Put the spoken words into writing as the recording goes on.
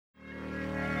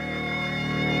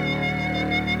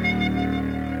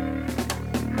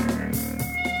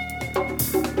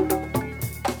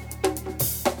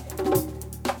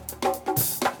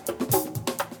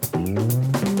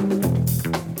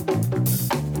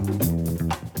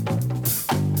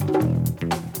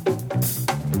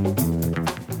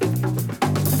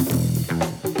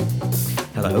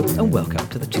Hello and welcome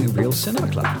to the Two Real Cinema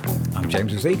Club. I'm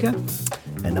James Uzeka.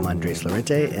 And I'm Andres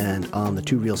Lorente, and on the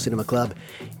Two Real Cinema Club,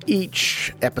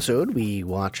 each episode we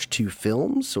watch two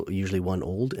films, so usually one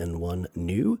old and one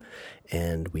new,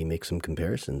 and we make some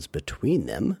comparisons between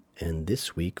them. And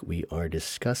this week we are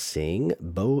discussing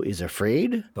Beau is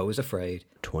Afraid. Beau is Afraid.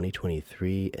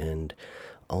 2023, and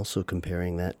also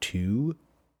comparing that to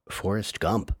Forrest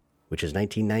Gump, which is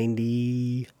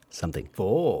 1990... something.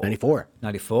 94.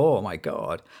 Oh my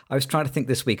God. I was trying to think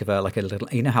this week of a little,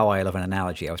 you know how I love an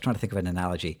analogy. I was trying to think of an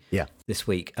analogy this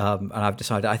week. And I've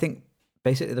decided, I think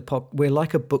basically we're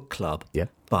like a book club,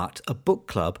 but a book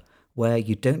club where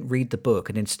you don't read the book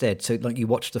and instead, so like you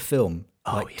watch the film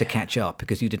to catch up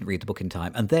because you didn't read the book in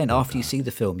time. And then after you see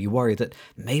the film, you worry that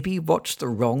maybe you watched the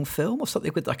wrong film or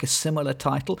something with like a similar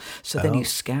title. So then you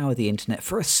scour the internet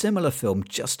for a similar film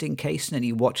just in case. And then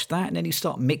you watch that and then you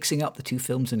start mixing up the two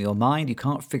films in your mind. You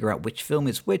can't figure out which film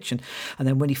is which. And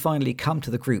then when you finally come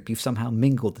to the group, you've somehow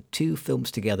mingled the two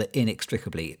films together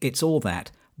inextricably. It's all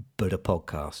that, but a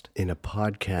podcast. In a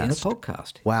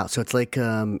podcast. Wow. So it's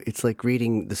like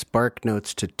reading the Spark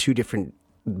Notes to two different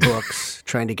books,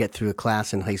 trying to get through a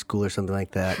class in high school or something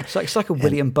like that. It's like a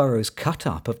William Burroughs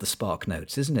cut-up of the Spark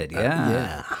Notes, isn't it?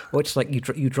 Yeah. Or it's like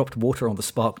you dropped water on the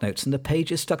Spark Notes and the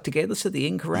pages stuck together so the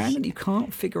ink ran and you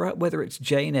can't figure out whether it's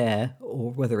Jane Eyre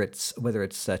or whether it's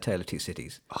Tale of Two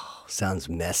Cities. Oh, sounds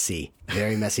messy.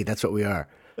 Very messy. That's what we are.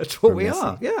 That's what we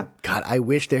are, yeah. God, I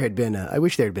wish there had been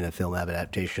a film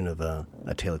adaptation of A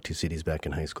Tale of Two Cities back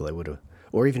in high school. I would have.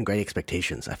 Or even Great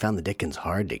Expectations. I found the Dickens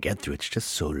hard to get through. It's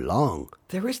just so long.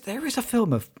 There is a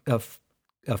film of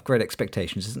Great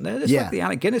Expectations, isn't there? There's like the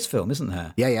Alec Guinness film, isn't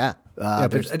there? Yeah.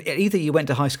 But either you went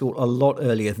to high school a lot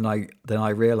earlier than I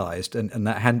realised, and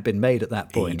that hadn't been made at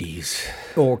that point. 80s.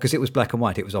 Or because it was black and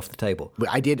white, it was off the table.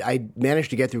 I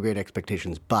managed to get through Great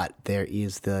Expectations, but there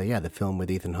is the film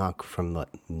with Ethan Hawke from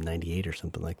 98 or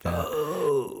something like that.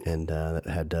 Oh. And that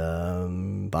had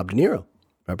Bob De Niro.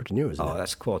 Robert De Niro was in it.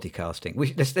 That's quality casting.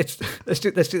 Let's do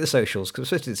the socials, because we're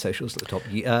supposed to do the socials at the top.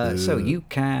 So you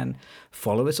can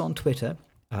follow us on Twitter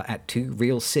at Two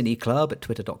Real Cine Club at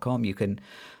twitter.com. You can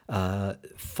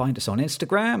find us on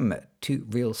Instagram at Two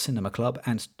Real Cinema Club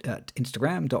and at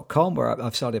Instagram.com, where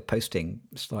I've started posting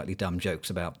slightly dumb jokes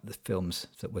about the films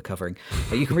that we're covering.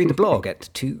 You can read the blog at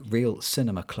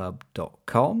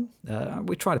tworealcinemaclub.com.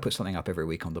 We try to put something up every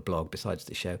week on the blog besides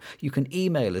the show. You can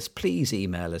email us. Please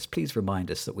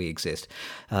remind us that we exist.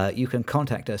 You can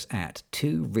contact us at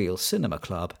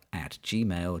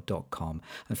tworealcinemaclub@gmail.com.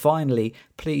 And finally,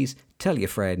 please tell your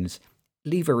friends.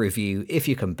 Leave a review if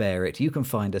you can bear it. You can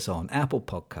find us on Apple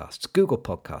Podcasts, Google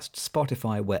Podcasts,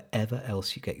 Spotify, wherever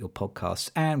else you get your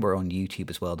podcasts. And we're on YouTube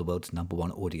as well, the world's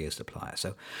 #1 audio supplier.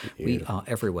 So we are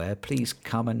everywhere. Please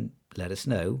come and let us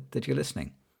know that you're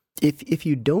listening. If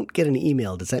you don't get an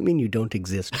email, does that mean you don't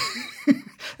exist?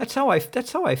 That's how I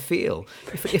feel.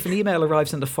 If an email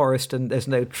arrives in the forest and there's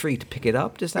no tree to pick it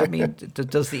up, does that mean,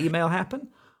 does the email happen?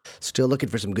 Still looking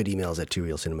for some good emails at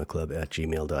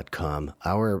tworealcinemaclub@gmail.com.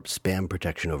 Our spam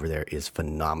protection over there is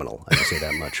phenomenal. I can say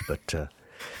that much, but I'd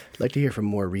like to hear from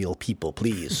more real people,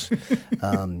 please.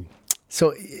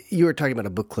 So you were talking about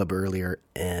a book club earlier,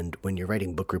 and when you're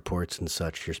writing book reports and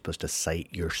such, you're supposed to cite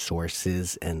your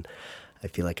sources, and I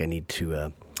feel like I need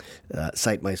to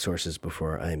cite my sources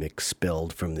before I'm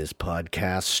expelled from this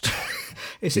podcast.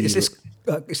 Is this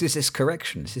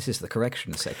corrections? This is the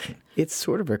corrections section. It's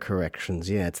sort of a corrections,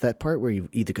 yeah. It's that part where you've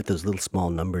either got those little small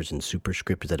numbers in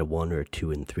superscript, is that a 1 or a 2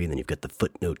 and 3, and then you've got the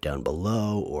footnote down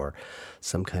below, or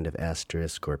some kind of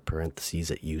asterisk or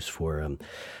parentheses at use for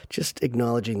just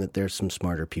acknowledging that there's some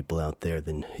smarter people out there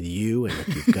than you, and that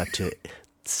you've got to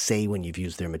say when you've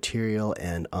used their material.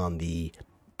 And on the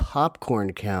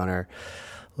popcorn counter,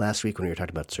 last week when we were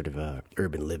talking about sort of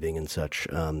urban living and such,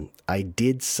 I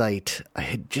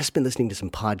had just been listening to some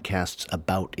podcasts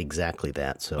about exactly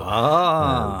that. So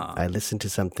I listened to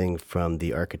something from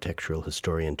the architectural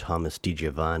historian Thomas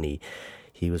DiGiovanni.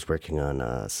 He was working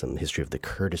on some history of the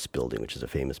Curtis Building, which is a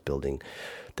famous building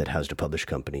that housed a publishing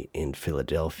company in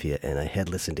Philadelphia. And I had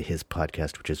listened to his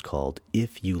podcast, which is called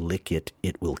If You Lick It,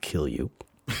 It Will Kill You.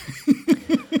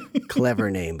 Clever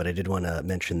name, but I did want to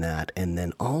mention that. And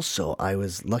then also, I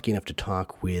was lucky enough to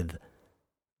talk with,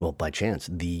 well, by chance,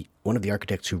 one of the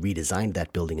architects who redesigned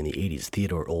that building in the 80s,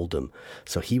 Theodore Oldham.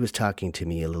 So he was talking to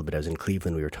me a little bit. I was in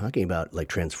Cleveland. We were talking about like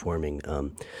transforming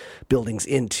buildings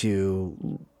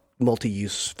into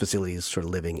multi-use facilities, sort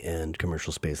of living and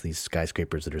commercial space, these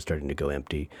skyscrapers that are starting to go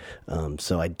empty.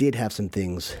 So I did have some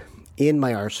things in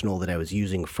my arsenal that I was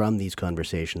using from these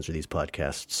conversations or these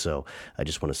podcasts. So I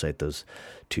just want to cite those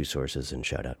two sources and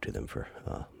shout out to them for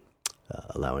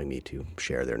allowing me to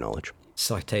share their knowledge.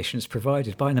 Citations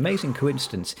provided. By an amazing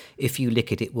coincidence, If You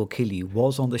Lick It, It Will Kill You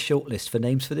was on the shortlist for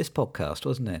names for this podcast,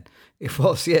 wasn't it? It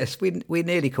was, yes. We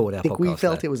nearly called our podcast. I think we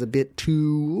felt it was a bit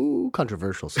too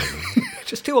controversial somehow.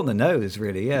 Just too on the nose,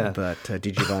 really, yeah. But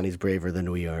DiGiovanni's braver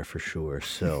than we are, for sure.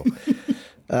 So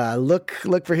look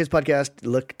for his podcast.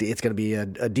 Look, it's going to be a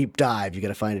deep dive. You got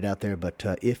to find it out there. But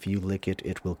If You Lick It,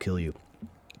 It Will Kill You.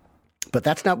 But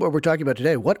that's not what we're talking about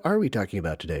today. What are we talking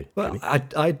about today? Well,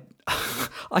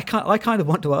 I kind of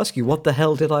want to ask you, what the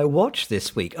hell did I watch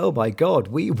this week? Oh my God,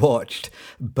 we watched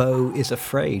Beau is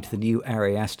Afraid, the new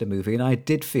Ari Aster movie, and I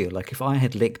did feel like if I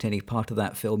had licked any part of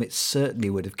that film, it certainly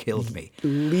would have killed me.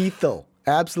 Lethal.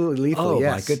 Absolutely lethal, oh,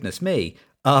 yes. My goodness me.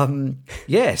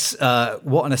 Yes,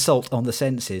 what an assault on the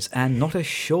senses, and not a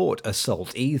short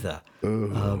assault either.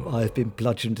 I've been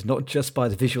bludgeoned not just by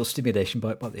the visual stimulation,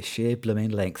 but by the sheer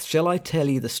blooming length. Shall I tell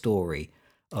you the story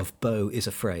of Beau is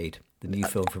Afraid, the new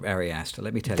film from Ari Aster?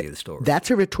 Let me tell you the story.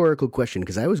 That's a rhetorical question,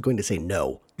 because I was going to say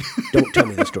no. Don't tell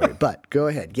me the story. But go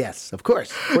ahead. Yes, of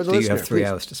course. For the Do listener, you have 3 please.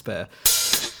 hours to spare?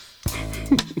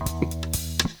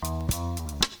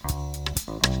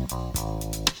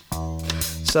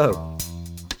 So,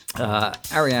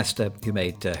 Ari Aster, who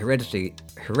made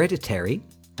Hereditary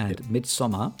and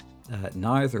Midsommar,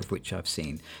 neither of which I've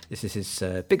seen. This is his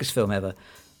biggest film ever.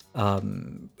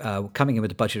 Coming in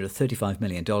with a budget of $35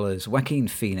 million. Joaquin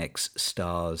Phoenix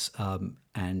stars,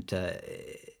 and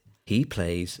he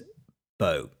plays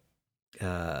Beau,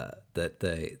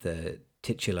 the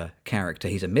titular character.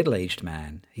 He's a middle-aged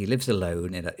man. He lives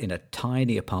alone in a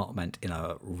tiny apartment in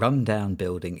a rundown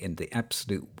building in the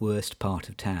absolute worst part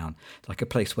of town, like a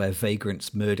place where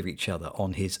vagrants murder each other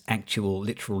on his actual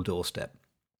literal doorstep.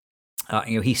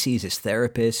 He sees his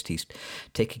therapist. He's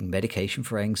taking medication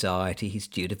for anxiety. He's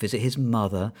due to visit his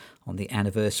mother on the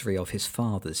anniversary of his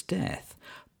father's death.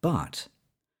 But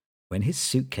when his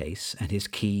suitcase and his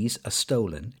keys are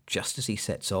stolen just as he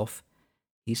sets off,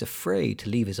 he's afraid to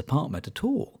leave his apartment at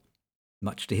all,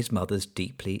 much to his mother's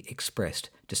deeply expressed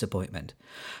disappointment.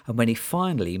 And when he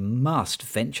finally must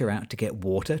venture out to get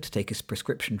water to take his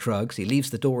prescription drugs, he leaves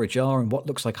the door ajar and what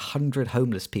looks like 100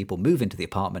 homeless people move into the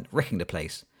apartment, wrecking the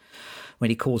place. When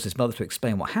he calls his mother to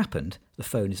explain what happened, the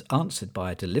phone is answered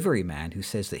by a delivery man who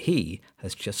says that he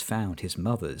has just found his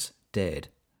mother's dead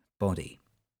body.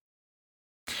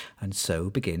 And so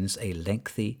begins a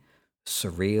lengthy,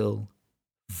 surreal,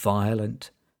 violent,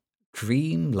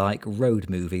 dream-like road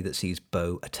movie that sees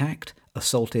Beau attacked,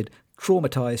 assaulted,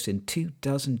 traumatized in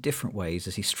 24 different ways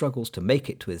as he struggles to make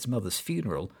it to his mother's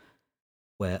funeral,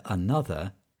 where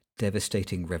another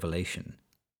devastating revelation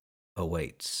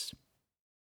awaits.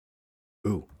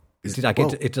 Ooh. Did I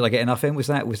get enough in? Was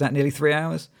that nearly 3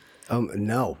 hours?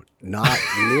 No, not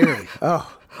nearly.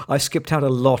 Oh, I skipped out a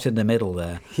lot in the middle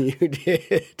there. You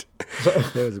did.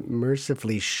 That was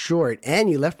mercifully short, and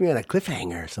you left me on a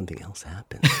cliffhanger. Something else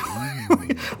happened.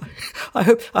 I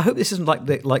hope this isn't like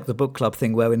the book club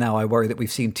thing where I worry that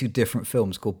we've seen 2 different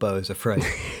films called Beau is Afraid.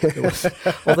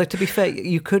 Although to be fair,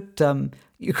 you could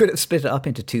have split it up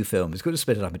into 2 films. You could have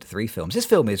split it up into 3 films. This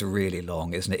film is really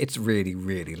long, isn't it? It's really,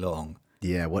 really long.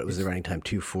 Yeah, what was the running time?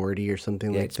 240 or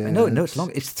something like that? No, it's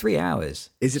long. It's 3 hours.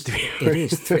 Is it 3 hours? It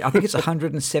is 3. I think it's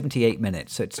 178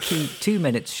 minutes, so it's 2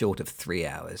 minutes short of 3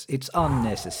 hours. It's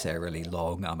unnecessarily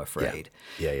long, I'm afraid.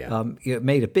 Yeah. It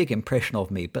made a big impression of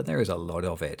me, but there is a lot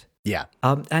of it. Yeah.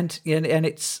 And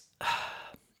it's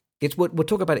we'll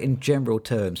talk about it in general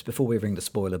terms before we ring the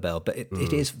spoiler bell, but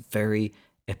it is very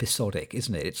episodic,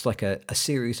 isn't it? It's like a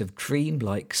series of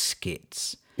dream-like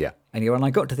skits. Yeah. And when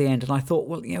I got to the end and I thought,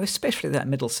 well, especially that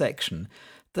middle section,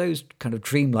 those kind of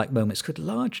dreamlike moments could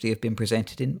largely have been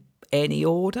presented in any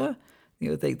order.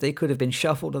 They could have been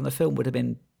shuffled and the film would have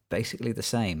been basically the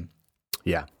same.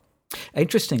 Yeah.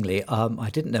 Interestingly, I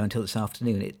didn't know until this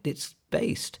afternoon, it's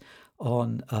based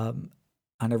on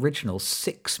an original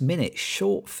 6-minute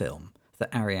short film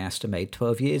that Ari Aster made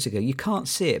 12 years ago. You can't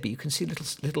see it, but you can see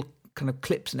little kind of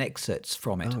clips and excerpts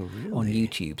from it on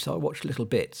YouTube. So I watched little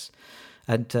bits.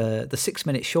 And the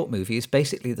 6-minute short movie is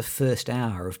basically the first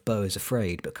hour of Beau is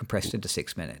Afraid, but compressed into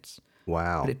 6 minutes.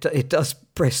 Wow! But it does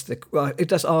ask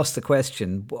the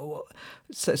question.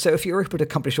 So if you're able to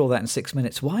accomplish all that in 6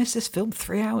 minutes, why is this film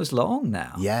 3 hours long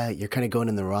now? Yeah, you're kind of going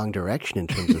in the wrong direction in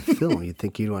terms of film. You'd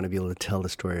think you'd want to be able to tell the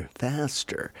story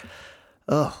faster.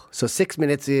 Oh, so 6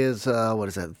 minutes is what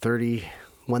is that?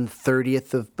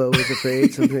 1/30 of Beau is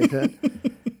Afraid, something like that.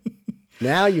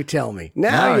 Now you tell me.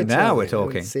 Now we're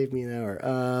talking. Save me an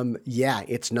hour. Yeah,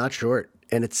 it's not short,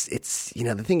 and it's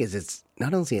the thing is, it's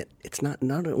not only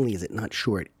is it not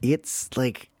short, it's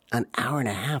like an hour and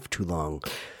a half too long.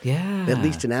 Yeah. At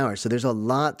least an hour. So there's a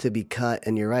lot to be cut.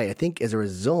 And you're right. I think as a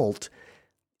result,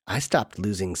 I stopped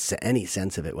losing any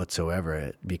sense of it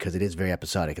whatsoever because it is very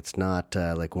episodic. It's not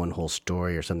like one whole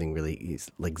story or something really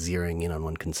like zeroing in on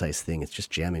one concise thing. It's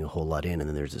just jamming a whole lot in. And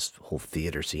then there's this whole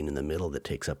theater scene in the middle that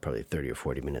takes up probably 30 or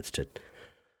 40 minutes to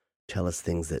tell us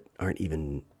things that aren't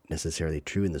even necessarily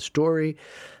true in the story,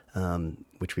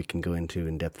 which we can go into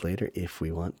in depth later if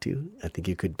we want to. I think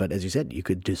you could, but as you said, you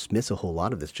could dismiss a whole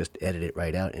lot of this, just edit it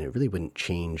right out, and it really wouldn't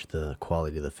change the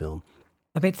quality of the film.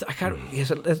 I mean,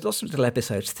 there's lots of little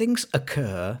episodes. Things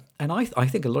occur, and I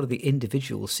think a lot of the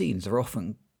individual scenes are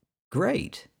often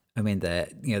great. I mean, there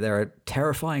are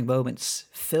terrifying moments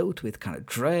filled with kind of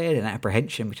dread and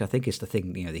apprehension, which I think is the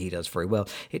thing that he does very well.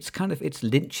 It's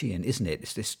Lynchian, isn't it?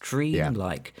 It's this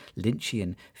dream-like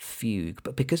Lynchian fugue,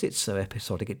 but because it's so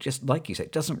episodic, it just, like you said,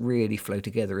 it doesn't really flow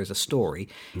together as a story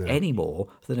any more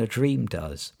than a dream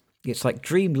does. It's like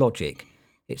dream logic.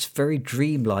 It's very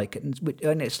dreamlike, and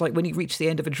it's like when you reach the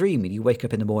end of a dream and you wake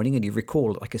up in the morning and you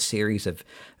recall like a series of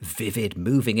vivid,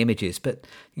 moving images. But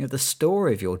the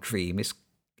story of your dream is,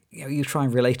 you try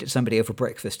and relate it to somebody over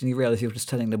breakfast, and you realize you're just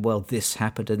telling them, well, this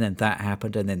happened, and then that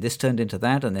happened, and then this turned into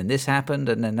that, and then this happened,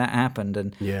 and then that happened,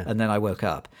 and then I woke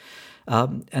up.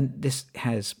 And this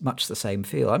has much the same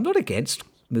feel. I'm not against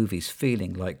movies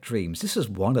feeling like dreams. This is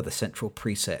one of the central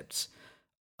precepts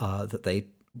that they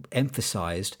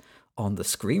emphasized on the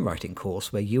screenwriting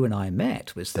course where you and I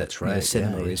met, was that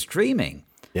cinema is dreaming.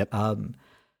 Yep.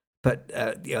 But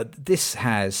this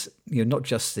has not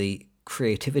just the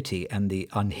creativity and the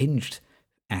unhinged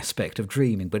aspect of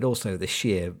dreaming, but also the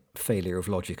sheer failure of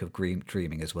logic of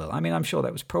dreaming as well. I mean, I'm sure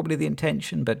that was probably the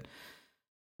intention, but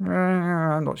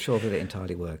I'm not sure that it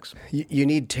entirely works. You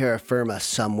need terra firma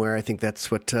somewhere. I think that's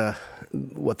what the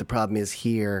problem is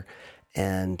here.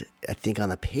 And I think on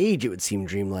the page it would seem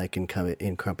dreamlike and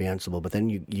incomprehensible, but then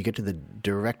you get to the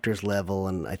director's level,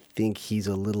 and I think he's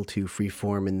a little too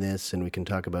freeform in this, and we can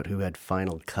talk about who had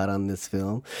final cut on this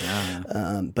film.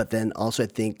 Yeah. But then also I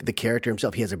think the character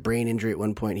himself, he has a brain injury at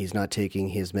one point, he's not taking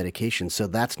his medication, so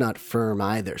that's not firm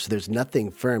either. So there's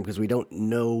nothing firm because we don't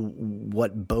know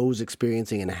what Beau's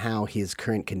experiencing and how his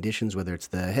current conditions, whether it's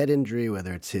the head injury,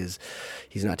 whether it's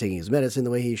he's not taking his medicine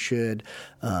the way he should,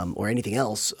 or anything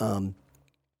else.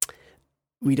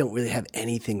 We don't really have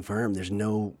anything firm. There's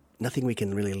nothing we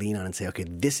can really lean on and say, okay,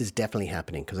 this is definitely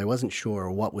happening, because I wasn't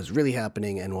sure what was really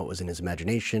happening and what was in his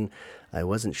imagination. I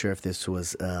wasn't sure if this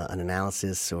was an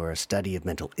analysis or a study of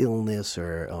mental illness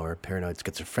or paranoid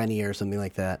schizophrenia or something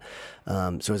like that.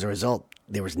 So as a result,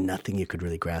 there was nothing you could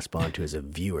really grasp onto as a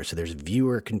viewer. So there's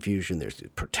viewer confusion, there's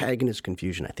protagonist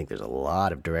confusion. I think there's a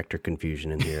lot of director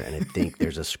confusion in here, and I think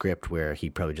there's a script where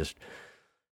he probably just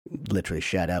literally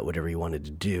shat out whatever he wanted to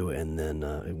do, and then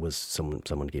it was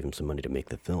someone gave him some money to make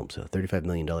the film. So $35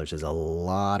 million is a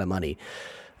lot of money.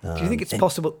 Do you think it's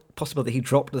possible that he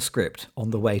dropped the script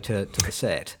on the way to the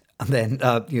set, and then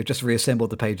just reassembled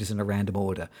the pages in a random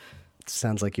order?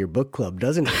 Sounds like your book club,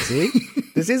 doesn't it? See?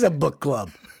 This is a book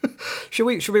club. Should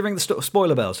we ring the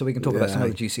spoiler bell so we can talk about some of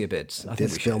the juicier bits?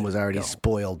 This film was already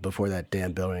spoiled before that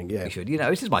damn bell rang. Yeah, we should.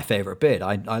 This is my favorite bit.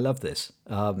 I love this.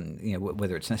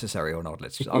 Whether it's necessary or not.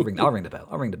 I'll ring the bell.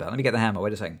 Let me get the hammer.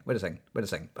 Wait a second.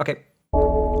 Okay.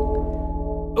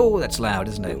 Oh, that's loud,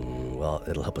 isn't it? Well,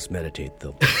 it'll help us meditate,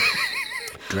 though.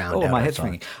 My head's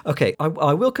ringing. Okay, I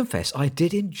will confess, I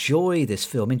did enjoy this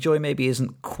film. Enjoy maybe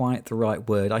isn't quite the right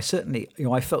word. I certainly,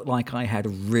 I felt like I had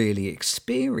really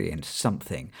experienced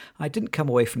something. I didn't come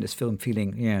away from this film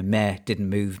feeling, meh, didn't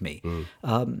move me.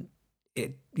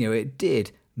 It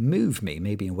did move me,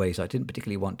 maybe in ways I didn't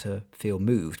particularly want to feel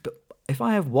moved. But if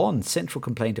I have one central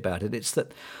complaint about it, it's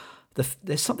that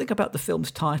there's something about the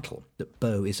film's title, that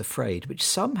Beau is afraid, which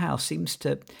somehow seems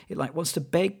to, wants to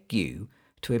beg you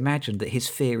to imagine that his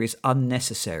fear is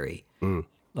unnecessary.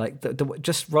 Like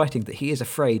just writing that he is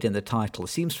afraid in the title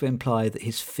seems to imply that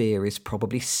his fear is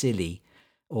probably silly,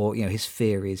 or his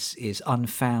fear is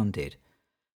unfounded.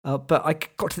 But I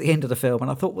got to the end of the film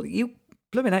and I thought, well, you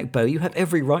blooming out, Beau, you have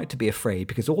every right to be afraid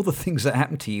because all the things that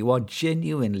happen to you are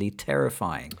genuinely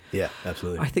terrifying. Yeah,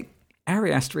 absolutely. I think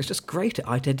Ari Aster is just great at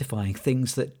identifying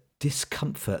things that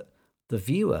discomfort the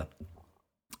viewer.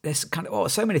 There's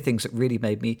so many things that really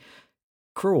made me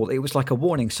cruel. It was like a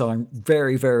warning sign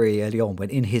very, very early on when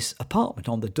in his apartment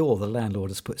on the door, the landlord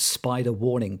has put spider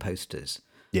warning posters.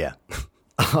 Yeah.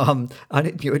 And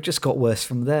it just got worse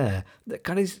from there. The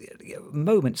kind of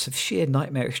moments of sheer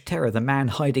nightmarish terror, the man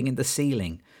hiding in the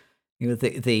ceiling. Right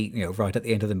at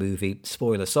the end of the movie,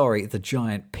 spoiler, sorry, the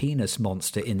giant penis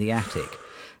monster in the attic.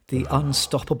 The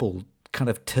unstoppable kind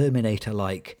of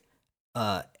Terminator-like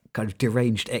kind of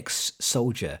deranged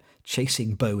ex-soldier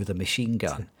chasing Beau with a machine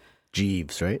gun.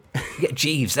 Jeeves, right? Yeah,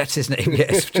 Jeeves, that's his name.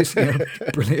 Yes, just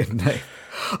brilliant name.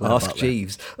 Ask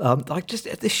Jeeves. Like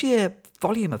just the sheer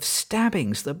volume of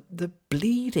stabbings, the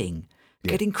bleeding,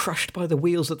 getting crushed by the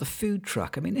wheels of the food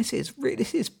truck. I mean, this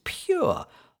is pure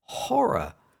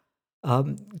horror.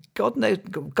 God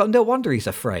no wonder he's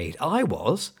afraid. I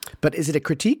was. But is it a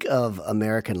critique of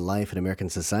American life and American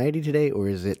society today, or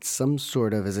is it some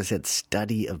sort of, as I said,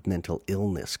 study of mental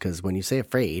illness? Because when you say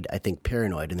afraid, I think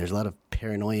paranoid, and there's a lot of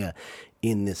paranoia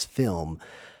in this film.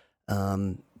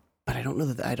 But I don't know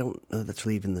that that's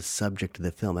really even the subject of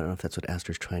the film. I don't know if that's what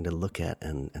Astor's trying to look at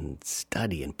and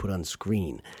study and put on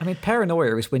screen. I mean,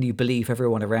 paranoia is when you believe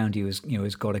everyone around you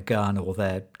has got a gun, or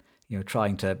they're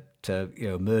trying to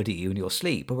murder you in your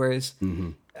sleep. Whereas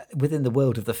within the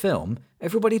world of the film,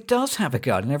 everybody does have a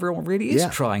gun, and everyone really is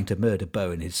trying to murder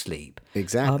Beau in his sleep.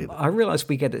 Exactly. I realise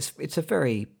it's a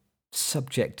very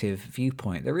subjective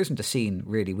viewpoint. There isn't a scene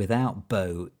really without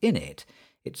Beau in it.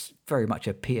 It's very much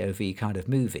a POV kind of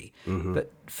movie.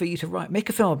 But for you to make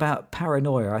a film about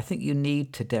paranoia, I think you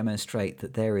need to demonstrate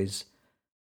that there is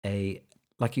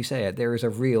like you say, there is a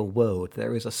real world,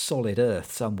 there is a solid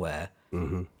earth somewhere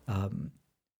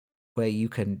where you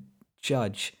can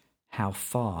judge how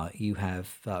far you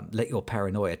have let your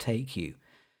paranoia take you.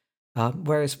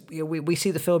 Whereas we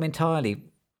see the film entirely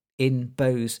in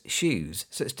Beau's shoes,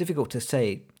 so it's difficult to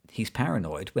say he's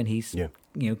paranoid when he's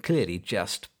clearly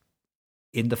just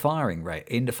in the firing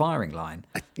line.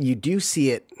 You do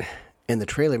see it, and the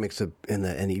trailer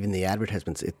and even the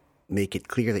advertisements make it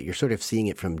clear that you're sort of seeing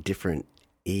it from different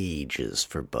ages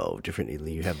for Beau.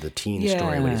 Differently, you have the teen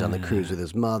story when he's on the cruise with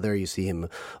his mother. You see him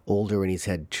older when he's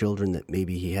had children that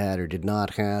maybe he had or did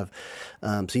not have.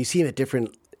 So you see him at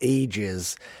different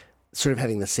ages, sort of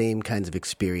having the same kinds of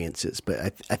experiences.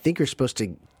 But I think you're supposed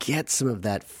to get some of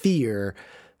that fear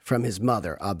from his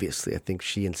mother. Obviously, I think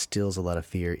she instills a lot of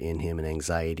fear in him and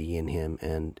anxiety in him.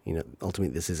 And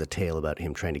ultimately, this is a tale about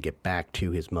him trying to get back to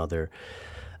his mother.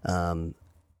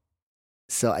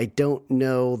 So I don't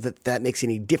know that makes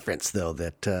any difference, though,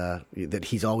 that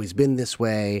he's always been this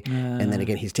way. And then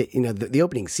again, he's the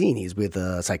opening scene, he's with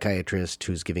a psychiatrist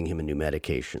who's giving him a new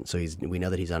medication. So we know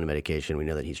that he's on a medication. We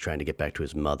know that he's trying to get back to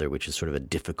his mother, which is sort of a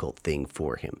difficult thing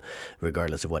for him,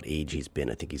 regardless of what age he's been.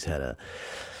 I think he's had a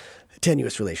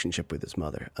tenuous relationship with his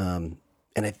mother.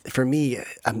 And for me,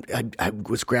 I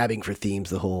was grabbing for themes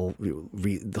the whole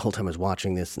time I was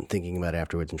watching this and thinking about it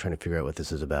afterwards and trying to figure out what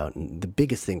this is about. And the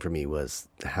biggest thing for me was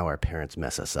how our parents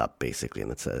mess us up, basically.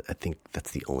 And I think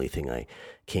that's the only thing I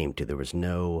came to. There was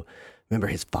no... Remember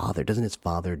his father? Doesn't his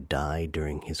father die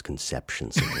during his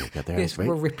conception? Something like that. Yes, right?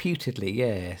 Well, reputedly,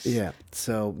 yes. Yeah.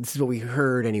 So this is what we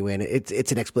heard anyway, and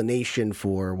it's an explanation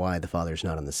for why the father's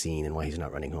not on the scene and why he's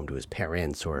not running home to his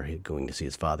parents or going to see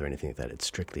his father or anything like that. It's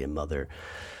strictly a mother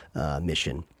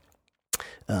mission.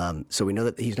 So we know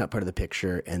that he's not part of the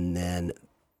picture, and then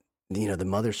the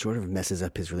mother sort of messes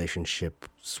up his relationships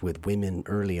with women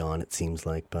early on, it seems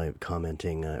like, by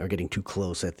commenting or getting too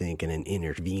close, I think, and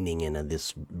intervening in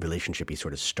this relationship. He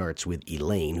sort of starts with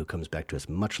Elaine, who comes back to us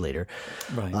much later,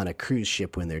 on a cruise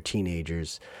ship when they're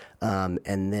teenagers. And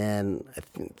then I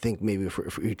think maybe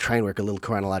if we try and work a little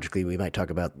chronologically, we might talk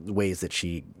about ways that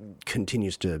she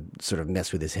continues to sort of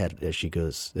mess with his head as she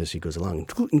goes along,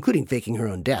 including faking her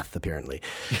own death, apparently.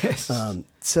 Yes.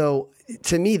 So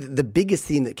to me, the biggest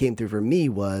theme that came through for me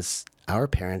was our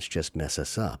parents just mess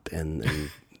us up, and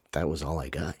that was all I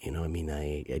got. I mean,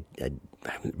 I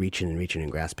reaching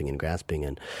and grasping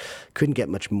and couldn't get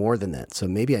much more than that. So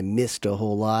maybe I missed a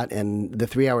whole lot, and the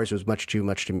 3 hours was much too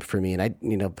much for me.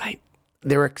 And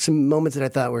there were some moments that I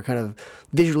thought were kind of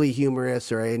visually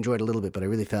humorous, or I enjoyed a little bit, but I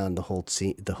really found the whole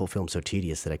film so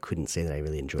tedious that I couldn't say that I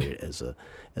really enjoyed it as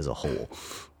a whole.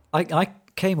 I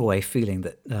came away feeling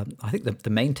that I think the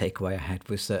main takeaway I had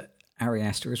was that Ari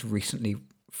Aster has recently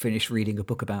finished reading a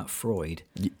book about Freud.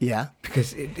 Yeah,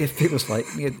 because it feels like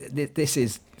this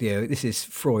is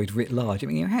Freud writ large. I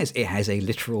mean, it has a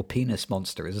literal penis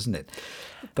monster, isn't it?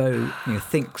 Beau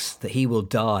thinks that he will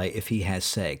die if he has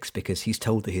sex because he's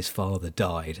told that his father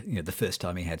died. The first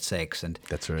time he had sex, and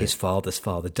that's right. His father's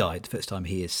father died the first time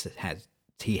he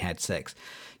had sex.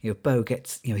 Beau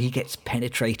gets he gets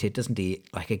penetrated, doesn't he?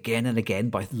 Like again and again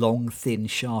by long, thin,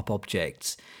 sharp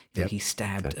objects. He's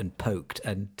stabbed and poked,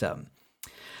 and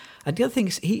the other thing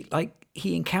is he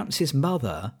encounters his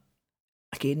mother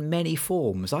like in many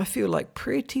forms. I feel like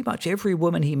pretty much every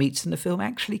woman he meets in the film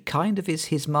actually kind of is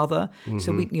his mother. Mm-hmm.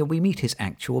 So we meet his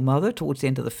actual mother towards the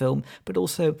end of the film, but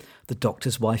also the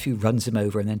doctor's wife who runs him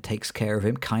over and then takes care of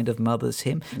him, kind of mothers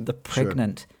him. The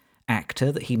pregnant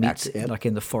actor that he meets like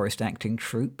in the Forrest acting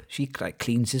troupe. She like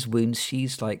cleans his wounds.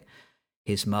 She's like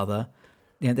his mother.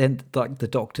 And then like the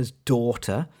doctor's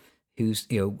daughter, who's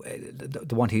the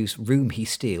one whose room he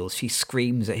steals, she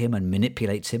screams at him and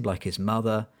manipulates him like his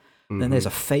mother. Then there's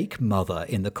a fake mother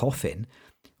in the coffin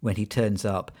when he turns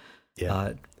up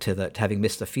to having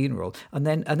missed the funeral, and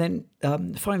then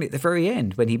finally at the very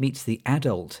end when he meets the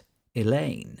adult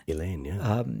Elaine,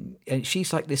 and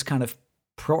she's like this kind of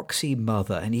proxy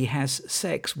mother, and he has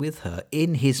sex with her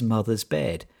in his mother's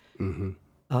bed.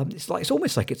 It's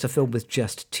almost like it's a film with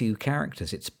just two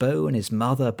characters. It's Beau and his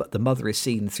mother, but the mother is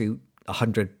seen through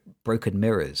 100 broken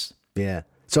mirrors. Yeah.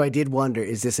 So I did wonder,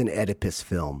 is this an Oedipus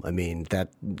film? I mean,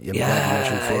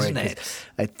 isn't it?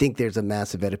 I think there's a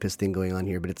massive Oedipus thing going on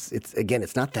here, but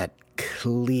it's not that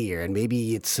clear, and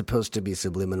maybe it's supposed to be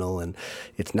subliminal, and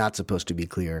it's not supposed to be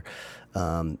clear.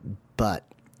 But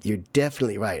you're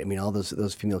definitely right. I mean, all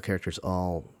those female characters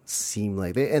all seem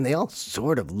like they all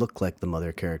sort of look like the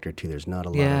mother character too. There's not a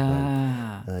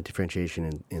lot of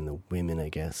differentiation in the women, I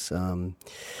guess. I mean,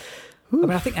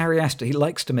 I think Ari Aster, he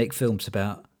likes to make films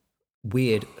about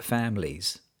weird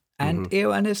families, and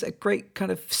and there's a great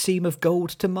kind of seam of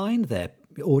gold to mine there.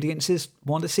 Audiences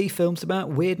want to see films about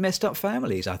weird, messed up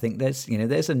families. I think there's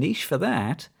a niche for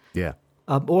that. Yeah.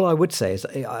 All I would say is,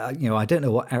 I don't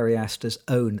know what Ari Aster's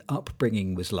own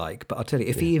upbringing was like, but I'll tell you,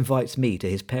 if he invites me to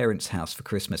his parents' house for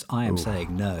Christmas, I am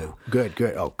saying no. Good.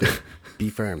 Oh, good. Be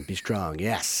firm. Be strong.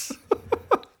 Yes.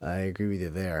 I agree with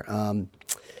you there.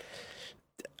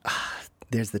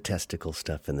 There's the testicle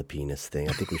stuff and the penis thing.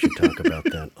 I think we should talk about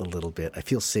that a little bit. I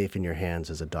feel safe in your hands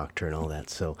as a doctor and all that,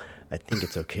 so I think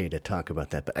it's okay to talk about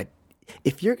that. But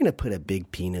if you're going to put a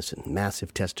big penis and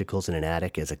massive testicles in an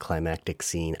attic as a climactic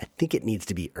scene, I think it needs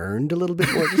to be earned a little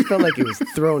bit more. It just felt like it was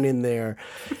thrown in there.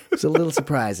 It's a little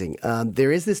surprising.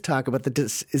 There is this talk about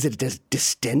is it a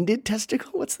distended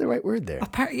testicle? What's the right word there?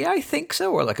 Apparently, I think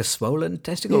so, or like a swollen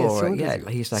testicle.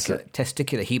 He's like a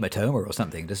testicular hematoma or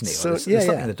something, doesn't he? Or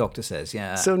something the doctor says,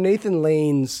 So Nathan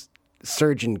Lane's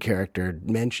surgeon character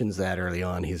mentions that early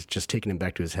on. He's just taken him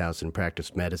back to his house and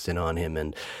practiced medicine on him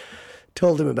and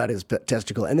told him about his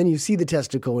testicle. And then you see the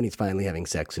testicle when he's finally having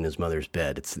sex in his mother's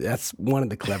bed. That's one of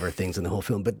the clever things in the whole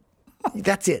film. But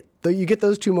that's it. You get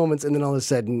those two moments, and then all of a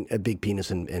sudden, a big penis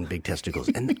and big testicles.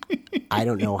 And I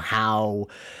don't know how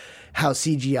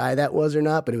CGI that was or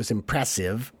not, but it was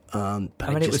impressive.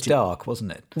 But it was dark,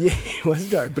 wasn't it? Yeah, it was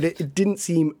dark, but it didn't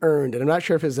seem earned. And I'm not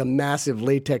sure if it was a massive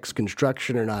latex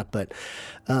construction or not, but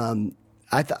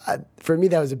I thought, for me,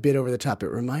 that was a bit over the top. It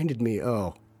reminded me,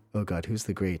 oh God, who's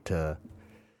the great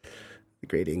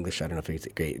English? I don't know if he's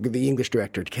great. The English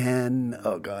director, Ken.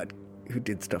 Oh God, who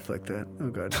did stuff like that? Oh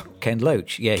God, Ken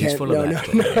Loach. Yeah, he's full of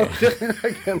that. No,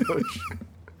 Ken Loach.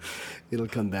 It'll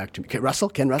come back to me. Ken Russell.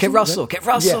 Ken Russell.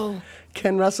 Yeah.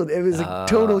 Ken Russell. It was a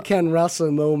total Ken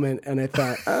Russell moment, and I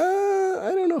thought,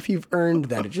 I don't know if you've earned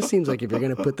that. It just seems like if you're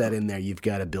going to put that in there, you've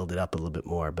got to build it up a little bit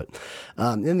more. But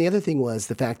then the other thing was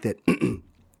the fact that.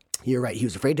 You're right. He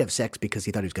was afraid to have sex because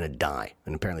he thought he was going to die.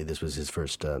 And apparently this was his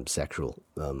first sexual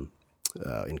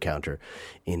encounter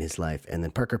in his life. And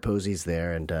then Parker Posey's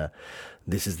there, and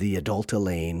this is the adult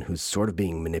Elaine who's sort of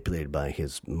being manipulated by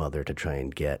his mother to try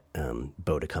and get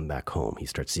Beau to come back home. He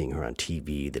starts seeing her on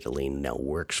TV, that Elaine now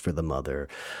works for the mother.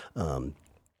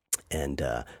 And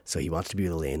so he wants to be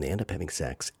with Elaine. They end up having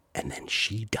sex. And then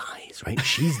she dies, right?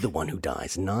 She's the one who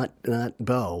dies, not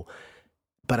Beau.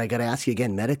 But I got to ask you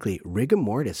again, medically, rigor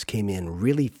mortis came in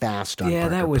really fast on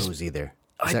Parker Posey there.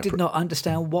 I did not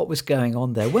understand what was going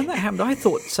on there. When that happened, I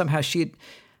thought somehow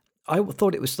I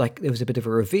thought it was like there was a bit of a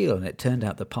reveal, and it turned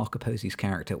out that Parker Posey's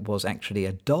character was actually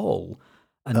a doll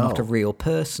and not a real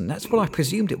person. That's what I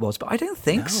presumed it was, but I don't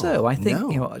think so. I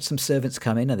think some servants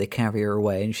come in and they carry her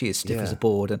away, and she is stiff as a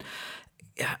board. And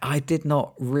I did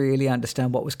not really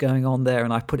understand what was going on there,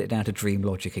 and I put it down to dream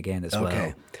logic again as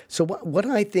well. So what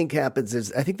I think happens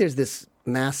is I think there's this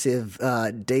massive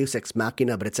Deus Ex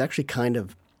Machina, but it's actually kind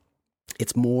of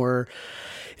it's more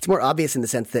obvious in the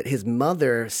sense that his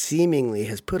mother seemingly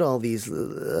has put all these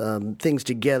things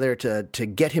together to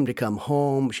get him to come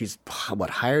home. She's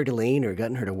hired Elaine or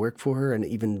gotten her to work for her and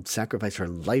even sacrificed her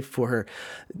life for her.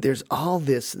 There's all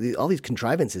these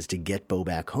contrivances to get Beau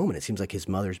back home, and it seems like his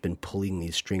mother's been pulling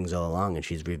these strings all along, and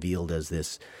she's revealed as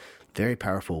this very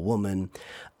powerful woman.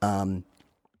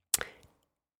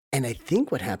 And I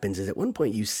think what happens is at one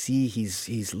point you see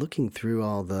he's looking through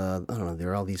all the, I don't know, there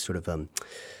are all these sort of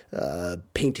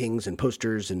paintings and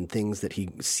posters and things that he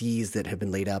sees that have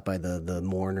been laid out by the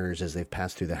mourners as they've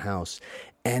passed through the house.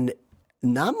 And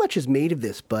not much is made of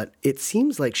this, but it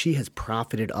seems like she has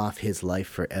profited off his life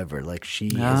forever. Like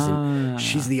she's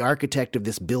the architect of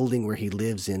this building where he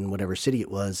lives in whatever city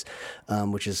it was,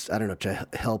 which is, I don't know, to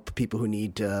help people who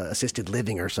need assisted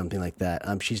living or something like that.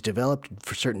 She's developed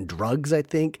for certain drugs, I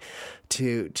think,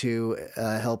 to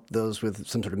help those with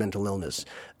some sort of mental illness.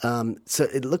 So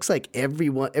it looks like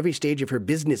every stage of her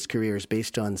business career is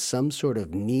based on some sort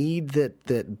of need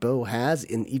that Beau has,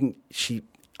 and even she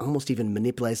almost even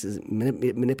manipulates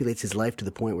his life to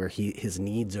the point where his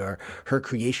needs are her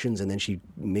creations, and then she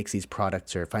makes these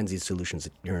products or finds these solutions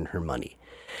that earn her money.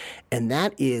 And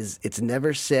it's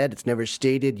never said, it's never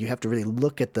stated. You have to really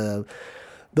look at the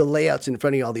layouts in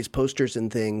front of you, all these posters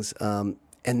and things.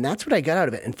 And that's what I got out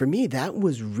of it. And for me, that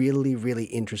was really, really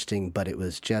interesting, but it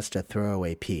was just a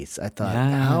throwaway piece. I thought,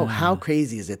 how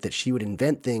crazy is it that she would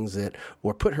invent things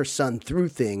or put her son through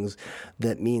things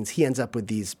that means he ends up with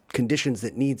these conditions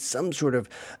that need some sort of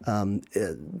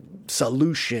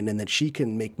solution, and that she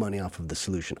can make money off of the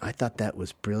solution. I thought that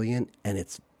was brilliant, and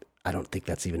I don't think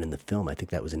that's even in the film. I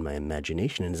think that was in my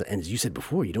imagination. And as you said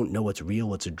before, you don't know what's real,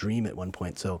 what's a dream at one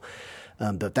point. So,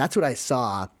 but that's what I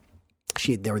saw.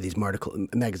 There were these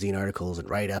magazine articles and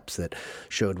write-ups that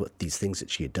showed what these things that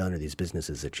she had done or these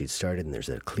businesses that she'd started, and there's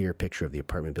a clear picture of the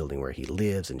apartment building where he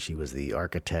lives, and she was the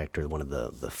architect or one of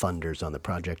the funders on the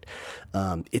project.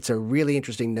 It's a really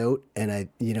interesting note, and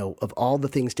of all the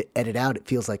things to edit out, it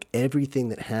feels like everything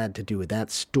that had to do with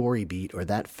that story beat or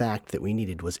that fact that we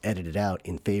needed was edited out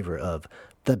in favor of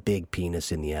the big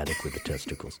penis in the attic with the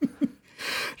testicles.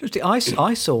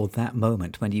 I saw that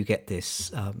moment when you get this...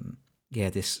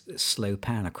 this slow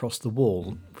pan across the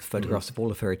wall with photographs of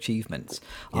all of her achievements.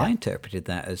 Yeah. I interpreted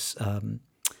that as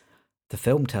the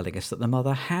film telling us that the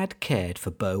mother had cared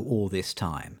for Beau all this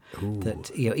time. Ooh.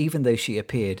 That even though she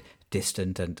appeared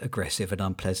distant and aggressive and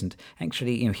unpleasant,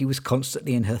 actually he was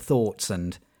constantly in her thoughts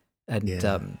and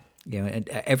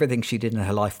everything she did in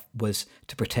her life was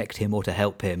to protect him or to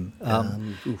help him.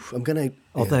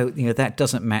 Although that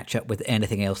doesn't match up with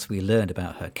anything else we learned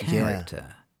about her character.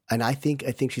 Yeah. And I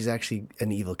think she's actually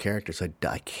an evil character, so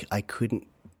I couldn't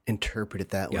interpret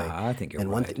it that way. Yeah, I think you're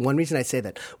right. And one reason I say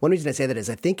that is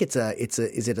I think it's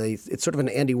sort of an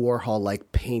Andy Warhol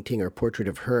like painting or portrait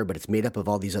of her, but it's made up of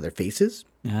all these other faces.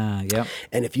 Yeah.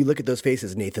 And if you look at those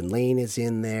faces, Nathan Lane is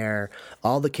in there.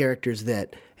 All the characters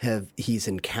that he's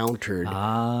encountered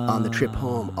on the trip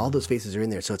home, all those faces are in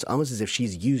there. So it's almost as if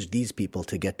she's used these people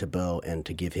to get to Beau and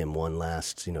to give him one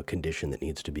last, condition that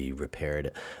needs to be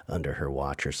repaired under her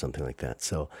watch or something like that.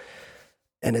 So,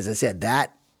 and as I said,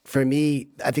 that for me,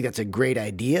 I think that's a great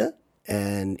idea.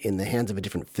 And in the hands of a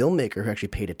different filmmaker who actually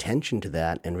paid attention to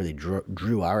that and really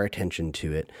drew our attention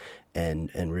to it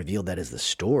and revealed that as the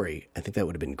story, I think that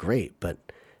would have been great. But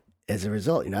as a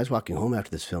result, I was walking home after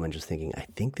this film and just thinking, I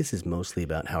think this is mostly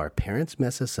about how our parents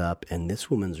mess us up, and this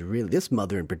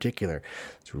mother in particular,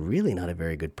 is really not a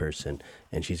very good person,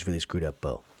 and she's really screwed up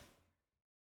Beau.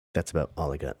 That's about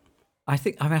all I got. I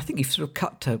think you've sort of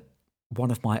cut to one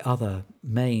of my other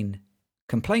main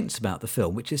complaints about the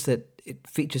film, which is that it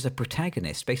features a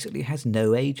protagonist, basically has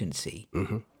no agency.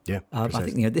 Mm-hmm. Yeah, I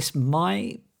think this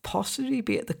might possibly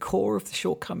be at the core of the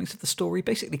shortcomings of the story,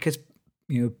 basically because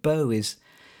Beau is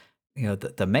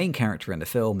the main character in the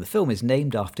film. The film is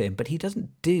named after him, but he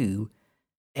doesn't do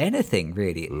anything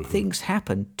really. Mm-hmm. Things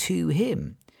happen to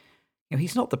him.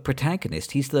 He's not the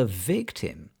protagonist; he's the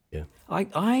victim. Yeah,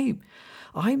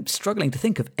 I'm struggling to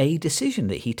think of a decision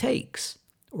that he takes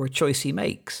or a choice he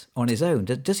makes on his own.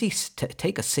 Does he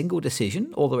take a single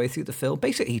decision all the way through the film?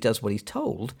 Basically, he does what he's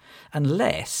told,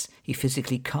 unless he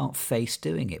physically can't face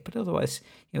doing it. But otherwise,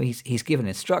 he's given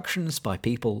instructions by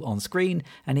people on screen,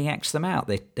 and he acts them out.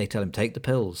 They tell him, take the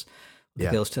pills. The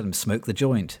girls tell him, smoke the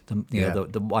joint.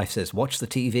 The wife says, watch the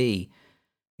TV.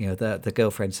 The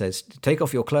girlfriend says, take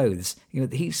off your clothes.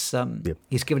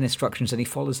 He's given instructions and he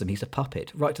follows them. He's a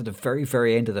puppet right to the very,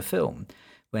 very end of the film.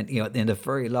 When in the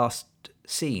very last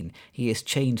scene, he is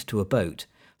chained to a boat.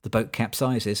 The boat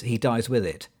capsizes. He dies with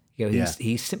it.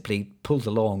 He's simply pulled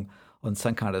along on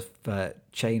some kind of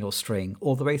chain or string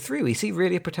all the way through. Is he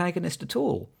really a protagonist at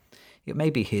all? It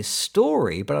may be his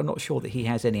story, but I'm not sure that he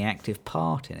has any active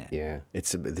part in it. Yeah,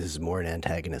 this is more an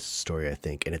antagonist story, I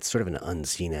think, and it's sort of an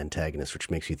unseen antagonist,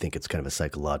 which makes you think it's kind of a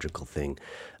psychological thing,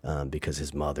 because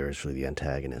his mother is really the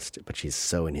antagonist, but she's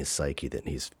so in his psyche that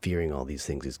he's fearing all these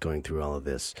things. He's going through all of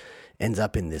this, ends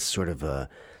up in this sort of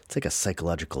it's like a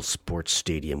psychological sports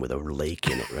stadium with a lake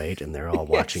in it, right? And they're all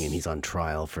watching, and he's on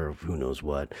trial for who knows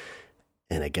what.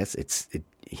 And I guess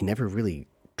he never really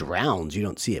drowns. You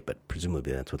don't see it, but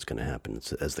presumably that's what's going to happen.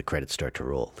 As the credits start to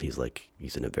roll, he's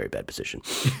in a very bad position.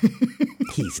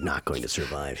 He's not going to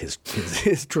survive his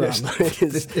trauma.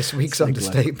 This week's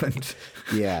understatement.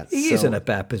 Yeah. He is in a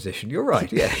bad position. You're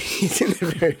right. Yeah. He's in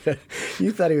a very bad.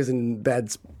 You thought he was in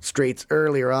bad straits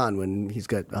earlier on when he's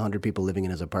got 100 people living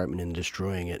in his apartment and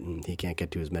destroying it, and he can't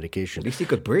get to his medication. At least he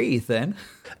could breathe then.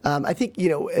 I think,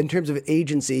 in terms of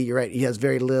agency, you're right. He has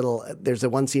very little. There's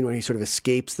one scene where he sort of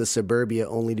escapes the suburbia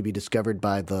only to be discovered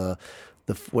by the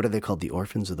what are they called? The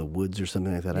Orphans of the Woods or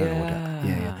something like that? I don't know what.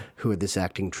 Yeah. Who are this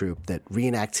acting troupe that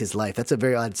reenacts his life. That's a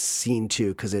very odd scene, too,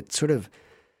 because it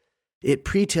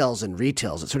pre-tells and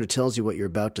retells. It sort of tells you what you're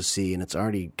about to see, and it's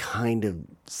already kind of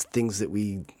things that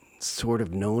we sort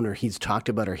of known or he's talked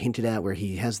about or hinted at, where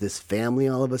he has this family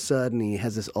all of a sudden. He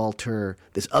has this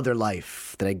other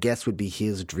life that I guess would be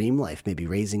his dream life, maybe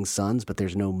raising sons, but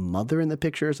there's no mother in the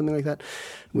picture or something like that,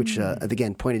 which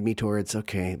again pointed me towards,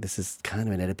 okay, this is kind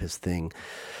of an Oedipus thing,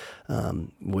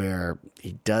 where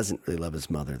he doesn't really love his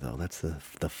mother, though. That's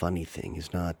the funny thing.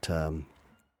 He's not,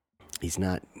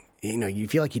 you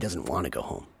feel like he doesn't want to go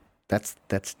home. That's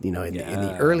in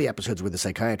the early episodes with the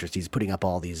psychiatrist, he's putting up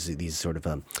all these sort of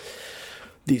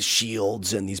these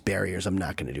shields and these barriers. I'm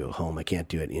not going to do it home. I can't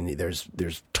do it. And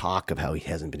there's talk of how he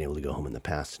hasn't been able to go home in the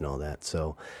past and all that.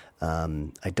 So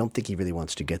I don't think he really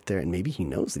wants to get there. And maybe he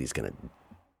knows that he's going to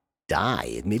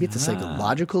die. Maybe it's a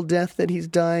psychological death that he's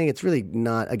dying. It's really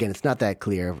not, again, it's not that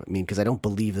clear. I mean, because I don't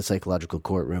believe the psychological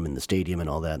courtroom and the stadium and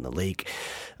all that and the lake.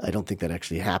 I don't think that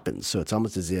actually happens. So it's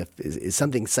almost as if, is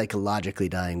something psychologically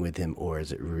dying with him, or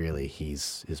is it really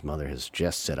his mother has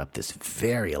just set up this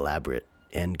very elaborate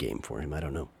end game for him? I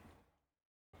don't know.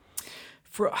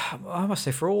 I must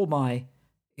say, for all my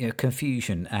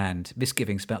confusion and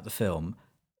misgivings about the film,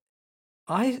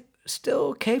 I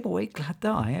still came away glad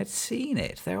that I had seen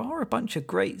it. There are a bunch of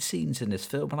great scenes in this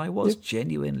film, and I was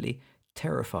genuinely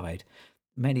terrified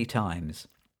many times.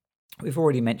 We've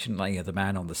already mentioned the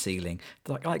man on the ceiling,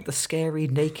 like the scary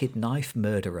naked knife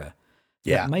murderer.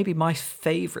 Yeah, maybe my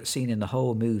favourite scene in the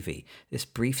whole movie. This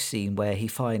brief scene where he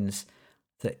finds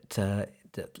that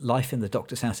life in the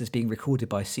doctor's house is being recorded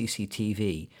by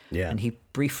CCTV, and he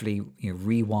briefly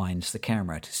rewinds the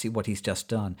camera to see what he's just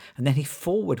done, and then he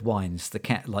forward winds the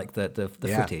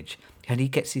footage, and he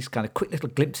gets these kind of quick little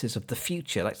glimpses of the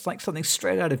future. It's like something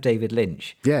straight out of David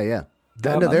Lynch.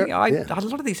 A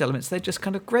lot of these elements, they're just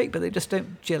kind of great, but they just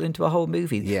don't gel into a whole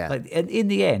movie. Yeah. And in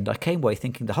the end, I came away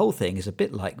thinking the whole thing is a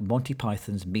bit like Monty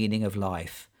Python's Meaning of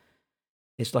Life.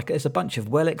 It's like there's a bunch of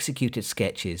well-executed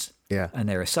sketches, and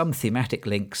there are some thematic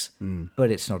links, but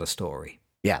it's not a story.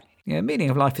 Yeah. Meaning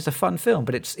of Life is a fun film,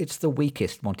 but it's the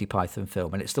weakest Monty Python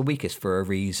film, and it's the weakest for a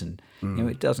reason.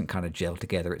 It doesn't kind of gel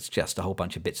together. It's just a whole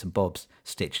bunch of bits and bobs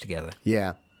stitched together.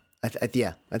 Yeah. I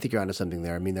think you're onto something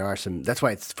there. I mean, there are some. That's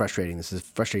why it's frustrating. This is a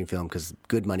frustrating film because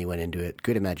good money went into it,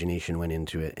 good imagination went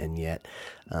into it, and yet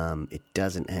it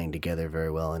doesn't hang together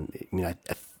very well. And I mean,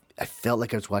 I felt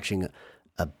like I was watching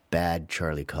a bad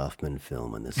Charlie Kaufman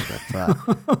film on this stuff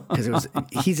because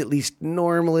he's at least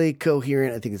normally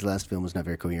coherent. I think his last film was not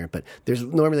very coherent, but there's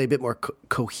normally a bit more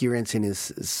coherence in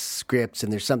his scripts,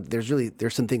 and there's some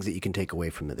things that you can take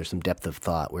away from it. There's some depth of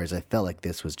thought, whereas I felt like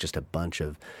this was just a bunch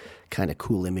of kind of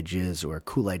cool images or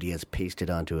cool ideas pasted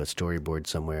onto a storyboard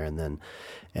somewhere and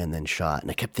then shot.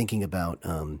 And I kept thinking about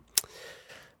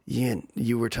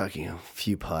you were talking a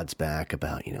few pods back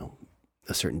about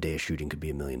a certain day of shooting could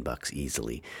be $1 million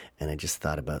easily. And I just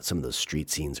thought about some of those street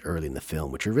scenes early in the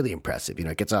film, which are really impressive.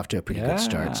 It gets off to a pretty good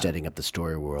start setting up the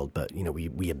story world, but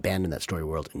we abandon that story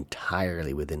world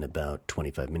entirely within about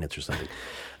 25 minutes or something.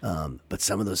 But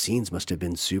some of those scenes must have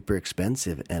been super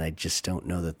expensive, and I just don't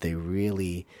know that they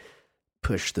really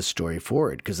push the story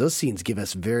forward, because those scenes give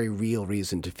us very real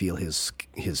reason to feel his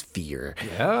fear,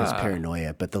 his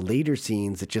paranoia. But the later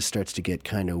scenes, it just starts to get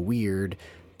kind of weird.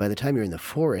 By the time you're in the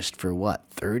forest for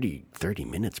 30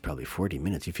 minutes, probably 40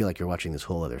 minutes, you feel like you're watching this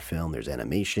whole other film. There's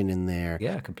animation in there.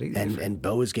 Yeah, completely. And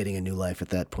Beau is getting a new life at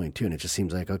that point too. And it just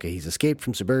seems like, okay, he's escaped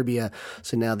from suburbia.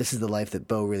 So now this is the life that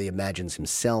Beau really imagines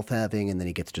himself having. And then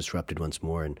he gets disrupted once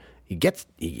more. And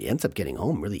he ends up getting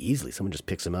home really easily. Someone just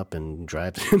picks him up and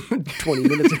drives him 20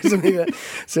 minutes or something like that.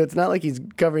 So it's not like he's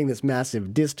covering this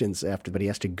massive distance but he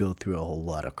has to go through a whole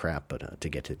lot of crap to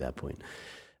get to that point.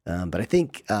 But I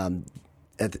think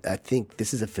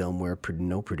this is a film where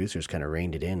no producers kind of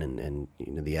reined it in, and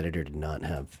the editor did not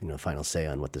have final say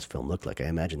on what this film looked like. I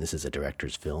imagine this is a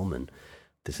director's film, and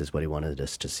this is what he wanted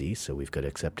us to see, so we've got to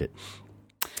accept it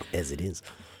as it is.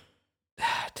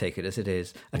 Take it as it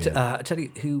is. I tell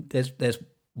you, there's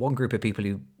one group of people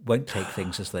who won't take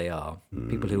things as they are.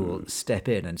 People who will step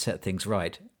in and set things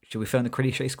right. Should we phone the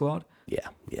Cliche Squad? Yeah,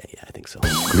 I think so.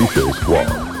 Cliche Squad.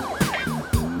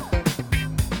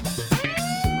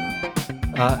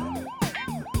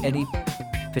 Any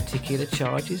particular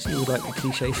charges you would like the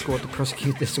Cliche Squad to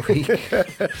prosecute this week?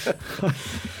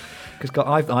 Because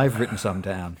I've written some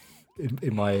down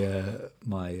in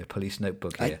my police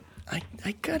notebook here.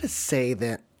 I gotta say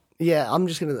that. Yeah,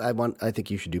 I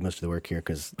think you should do most of the work here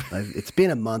because it's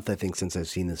been a month, I think, since I've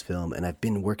seen this film, and I've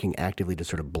been working actively to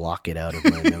sort of block it out of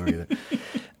my memory.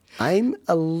 I'm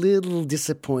a little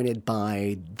disappointed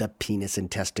by the penis and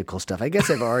testicle stuff. I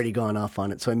guess I've already gone off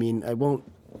on it, so I mean, I won't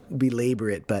belabor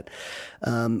it, but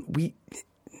we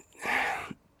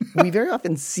very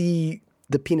often see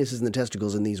the penises and the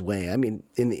testicles in these ways. I mean,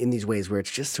 in these ways where it's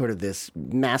just sort of this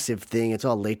massive thing. It's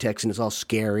all latex and it's all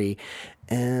scary,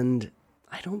 and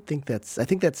I think that's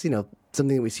something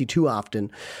that we see too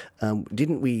often.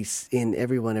 Didn't we, in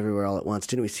Everyone Everywhere All at Once,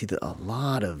 didn't we see a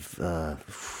lot of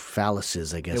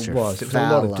phalluses, I guess? It was a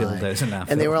lot of dildos in that film.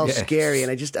 And they were all scary,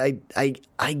 and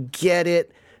I get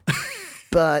it,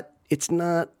 but it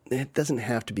doesn't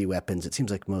have to be weapons. It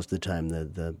seems like most of the time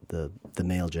the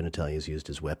male genitalia is used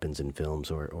as weapons in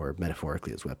films or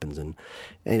metaphorically as weapons. And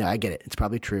I get it. It's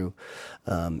probably true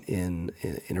in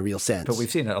a real sense. But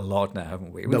we've seen it a lot now,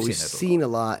 haven't we? We've seen a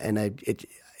lot, and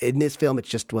in this film, it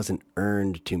just wasn't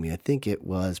earned to me. I think it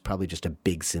was probably just a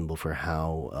big symbol for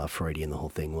how Freudian the whole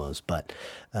thing was. But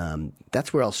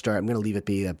that's where I'll start. I'm going to leave it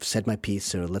be. I've said my piece,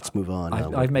 so let's move on.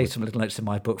 I've made some little notes in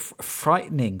my book.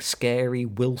 Frightening, scary,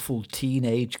 willful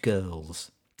teenage girls.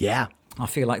 Yeah. I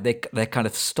feel like they're kind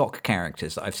of stock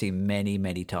characters that I've seen many,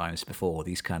 many times before.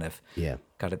 These kind of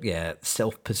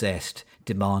self-possessed,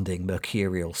 demanding,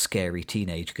 mercurial, scary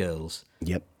teenage girls.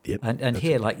 Yep. And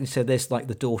here, so there's like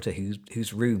the daughter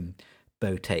whose room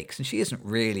Beau takes, and she isn't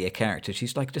really a character.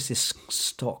 She's like just this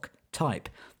stock type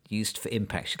used for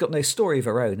impact. She's got no story of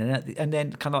her own, and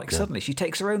then kind of like suddenly she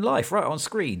takes her own life right on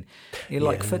screen.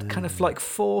 For kind of like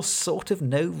for sort of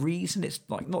no reason. It's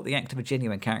like not the act of a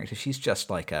genuine character. She's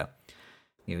just like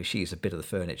she's a bit of the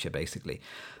furniture, basically.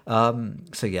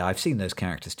 So yeah, I've seen those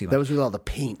characters too much. That was with all the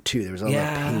paint too. There was all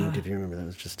that paint, if you remember. That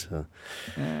was just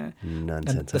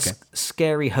nonsense. And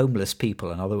scary homeless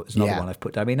people. Another one I've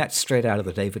put. I mean, that's straight out of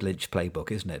the David Lynch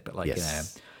playbook, isn't it? But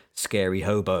scary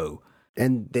hobo.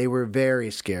 And they were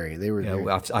very scary. They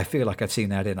were. I feel like I've seen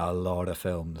that in a lot of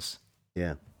films.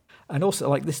 Yeah, and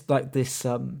also this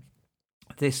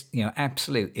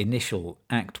absolute initial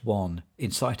Act 1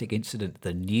 inciting incident,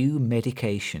 the new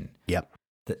medication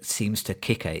that seems to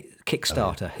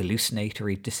kickstart a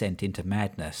hallucinatory descent into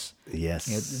madness. Yes.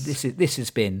 This has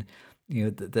been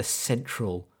the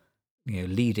central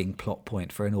leading plot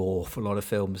point for an awful lot of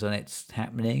films, and it's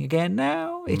happening again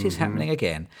now. It is happening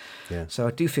again. Yeah. So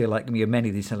I do feel like many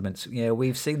of these elements,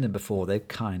 we've seen them before. They've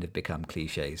kind of become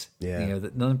cliches. Yeah.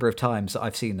 The number of times that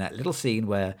I've seen that little scene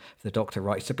where the doctor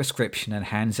writes a prescription and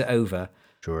hands it over.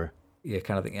 Sure. You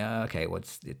kind of think, okay,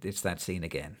 it's that scene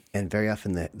again. And very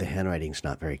often the handwriting's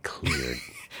not very clear.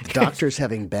 Doctors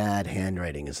having bad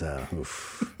handwriting is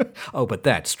oof. Oh, but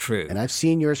that's true. And I've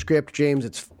seen your script, James.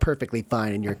 It's perfectly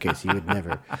fine in your case. You would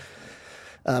never.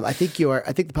 I think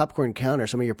the popcorn counter,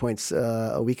 some of your points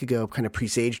a week ago kind of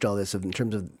presaged all this in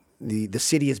terms of the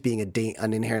city as being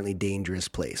an inherently dangerous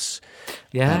place.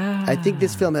 Yeah. I think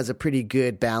this film has a pretty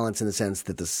good balance in the sense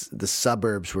that the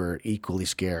suburbs were equally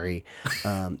scary.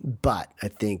 But I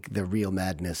think the real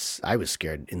madness, I was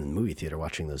scared in the movie theater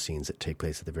watching those scenes that take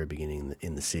place at the very beginning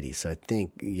in the city. So I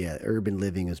think, urban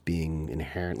living as being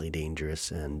inherently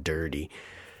dangerous and dirty.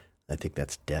 I think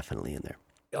that's definitely in there.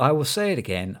 I will say it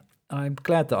again. I'm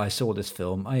glad that I saw this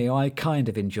film. I kind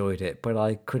of enjoyed it, but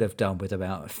I could have done with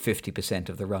about 50%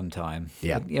 of the runtime.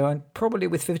 Yeah. And probably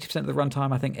with 50% of the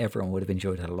runtime, I think everyone would have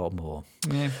enjoyed it a lot more.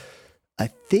 Yeah. I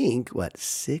think,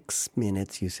 6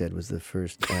 minutes you said was the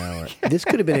first hour. This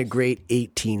could have been a great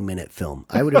 18-minute film.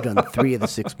 I would have done 3 of the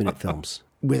 6-minute films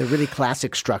with a really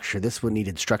classic structure. This one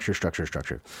needed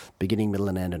structure. Beginning, middle,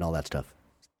 and end, and all that stuff.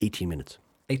 18 minutes.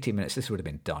 18 minutes, this would have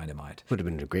been dynamite. Would have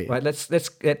been great. Right, let's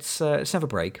have a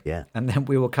break. Yeah. And then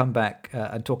we will come back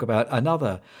and talk about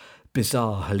another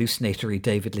bizarre, hallucinatory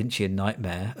David Lynchian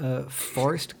nightmare,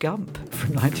 Forrest Gump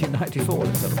from 1994.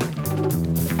 Let's have a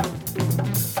break.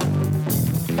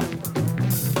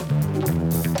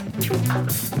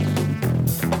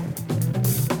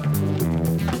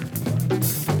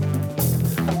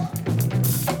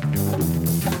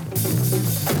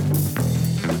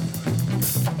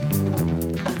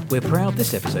 We're proud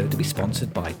this episode to be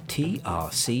sponsored by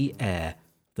TRC Air,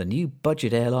 the new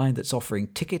budget airline that's offering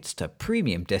tickets to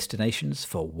premium destinations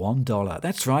for $1.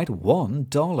 That's right,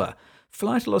 $1.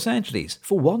 Fly to Los Angeles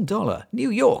for $1. New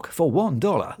York for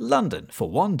 $1. London for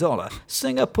 $1.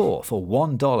 Singapore for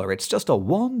 $1. It's just a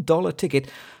 $1 ticket,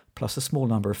 plus a small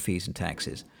number of fees and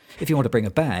taxes. If you want to bring a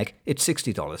bag, it's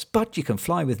 $60, but you can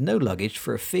fly with no luggage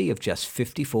for a fee of just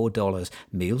 $54.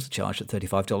 Meals are charged at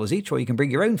 $35 each, or you can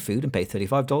bring your own food and pay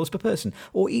 $35 per person,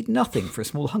 or eat nothing for a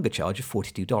small hunger charge of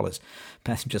 $42.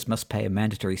 Passengers must pay a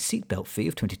mandatory seatbelt fee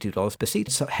of $22 per seat,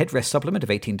 a headrest supplement of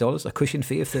 $18, a cushion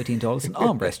fee of $13, an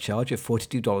armrest charge of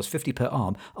 $42.50 per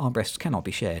arm. Armrests cannot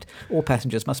be shared. All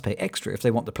passengers must pay extra if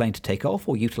they want the plane to take off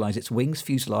or utilize its wings,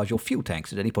 fuselage, or fuel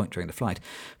tanks at any point during the flight.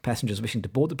 Passengers wishing to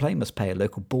board the plane must pay a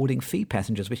local boarding fee.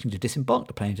 Passengers wishing to disembark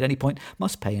the plane at any point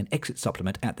must pay an exit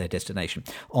supplement at their destination.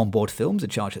 Onboard films are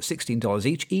charged at $16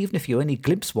 each, even if you only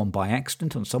glimpse one by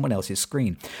accident on someone else's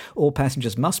screen. All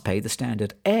passengers must pay the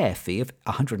standard air fee of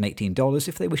 $118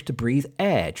 if they wish to breathe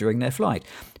air during their flight.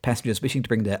 Passengers wishing to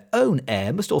bring their own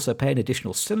air must also pay an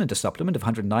additional cylinder supplement of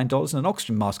 $109 and an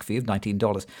oxygen mask fee of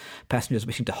 $19. Passengers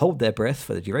wishing to hold their breath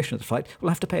for the duration of the flight will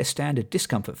have to pay a standard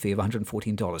discomfort fee of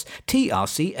 $114.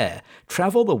 TRC Air.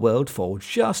 Travel the world for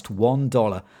just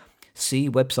 $1. See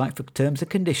website for terms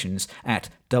and conditions at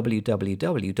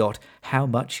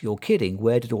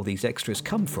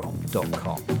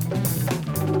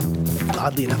www.howmuchyourkidding.com.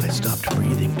 Oddly enough, I stopped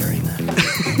breathing during that.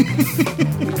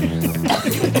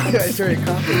 I started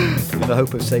coughing. In the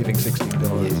hope of saving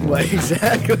 $16. Well,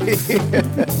 exactly.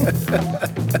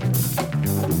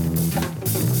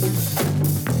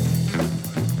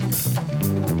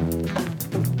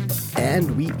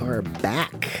 And we are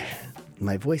back.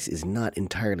 My voice is not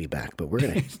entirely back, but we're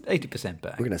going to 80%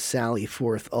 back. We're going to sally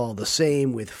forth all the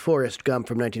same with Forrest Gump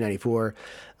from 1994,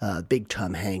 big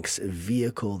Tom Hanks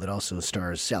vehicle that also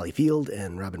stars Sally Field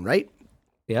and Robin Wright.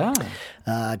 Yeah.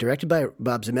 Directed by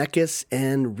Bob Zemeckis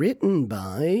and written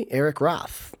by Eric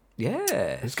Roth.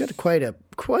 Yeah. He's got quite a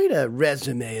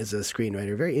resume as a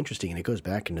screenwriter. Very interesting, and it goes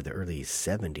back into the early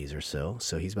 70s or so.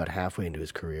 So he's about halfway into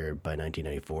his career by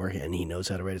 1994, and he knows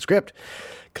how to write a script,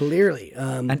 clearly.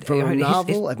 And from a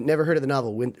novel, I've never heard of the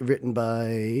novel, written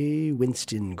by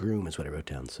Winston Groom is what I wrote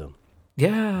down. So.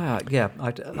 Yeah.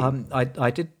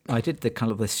 I did the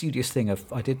kind of the studious thing of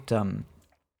get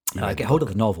hold of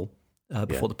the novel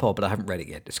before the pod, but I haven't read it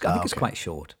yet. I think it's quite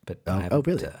short, but I haven't. Oh,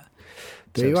 really?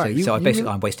 There you are.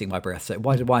 I'm wasting my breath. So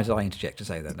why did I interject to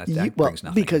say that? That brings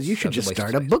nothing. Because you should just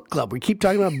start a book club. We keep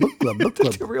talking about book club.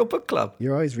 It's a real book club.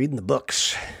 You're always reading the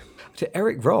books. To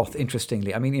Eric Roth,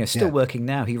 interestingly, I mean, still working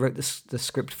now. He wrote the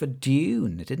script for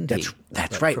Dune, didn't he?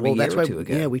 That's right. Well, that's right.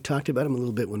 Yeah, we talked about him a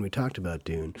little bit when we talked about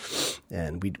Dune,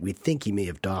 and we think he may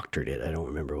have doctored it. I don't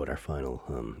remember what our final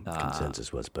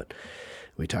consensus was, but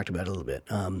we talked about it a little bit.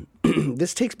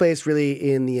 This takes place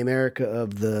really in the America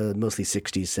of the mostly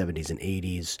 60s, 70s, and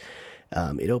 80s.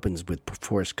 It opens with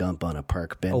Forrest Gump on a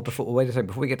park bench. Oh, wait a second.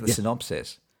 Before we get to the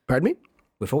synopsis. Pardon me?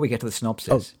 Before we get to the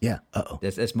synopsis. Oh, yeah. Uh-oh.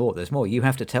 There's more. There's more. You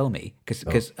have to tell me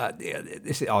because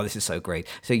this is so great.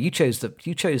 So you chose the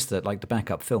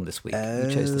backup film this week. You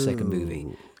chose the second movie.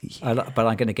 Yeah. But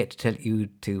I'm going to get to tell you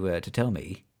to tell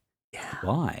me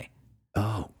why.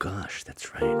 Oh gosh,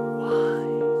 that's right. Why?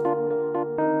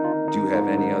 Do you have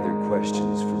any other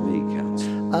questions for me,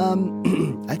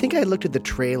 Counsel? I think I looked at the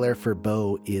trailer for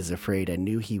Beau is Afraid. I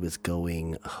knew he was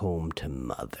going home to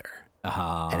mother.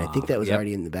 And I think that was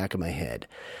already in the back of my head.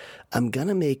 I'm going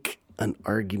to make an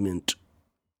argument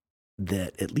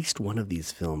that at least one of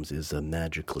these films is a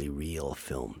magically real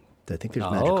film. I think there's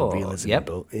magical realism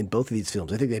in both of these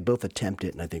films. I think they both attempt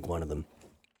it, and I think one of them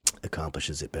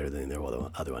accomplishes it better than the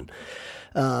other one.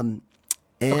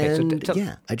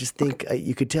 I just think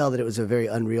you could tell that it was a very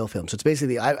unreal film. So it's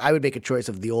basically, I would make a choice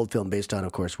of the old film based on,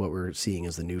 of course, what we're seeing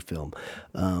as the new film.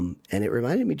 And it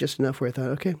reminded me just enough where I thought,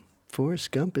 okay, Forrest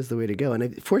Gump is the way to go.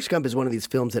 And Forrest Gump is one of these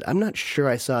films that I'm not sure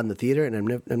I saw in the theater, and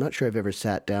I'm not sure I've ever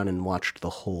sat down and watched the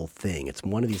whole thing. It's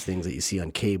one of these things that you see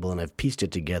on cable, and I've pieced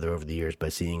it together over the years by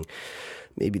seeing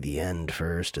maybe the end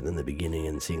first and then the beginning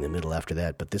and seeing the middle after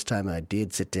that. But this time I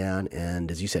did sit down, and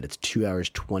as you said, it's 2 hours,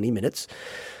 20 minutes.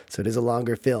 So it is a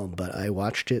longer film, but I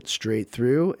watched it straight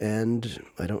through, and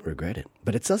I don't regret it.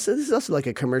 But this is also like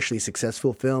a commercially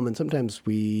successful film, and sometimes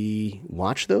we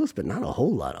watch those, but not a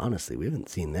whole lot, honestly. We haven't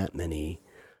seen that many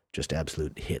just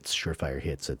absolute hits, surefire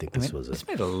hits. I think it's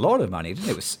made a lot of money, didn't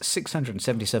it? It was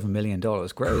 $677 million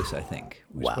gross, I think,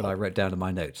 which is what I wrote down in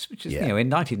my notes, which is, in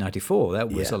 1994, that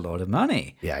was a lot of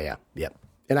money. Yeah.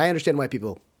 And I understand why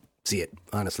people see it,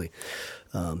 honestly.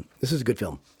 This is a good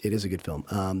film. It is a good film.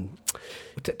 I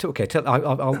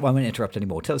won't interrupt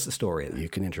anymore. Tell us the story. Then. You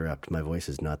can interrupt. My voice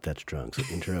is not that strong, so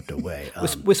interrupt away.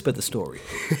 Whisper the story.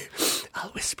 I'll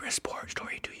whisper a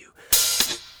story to you.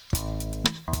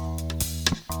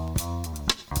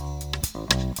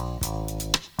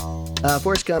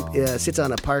 Forrest Gump sits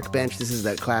on a park bench. This is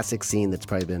that classic scene that's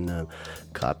probably been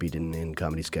copied in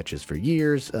comedy sketches for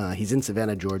years. He's in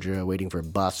Savannah, Georgia, waiting for a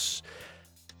bus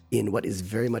in what is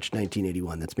very much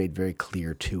 1981. That's made very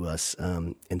clear to us.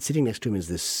 And sitting next to him is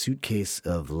this suitcase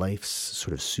of life's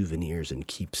sort of souvenirs and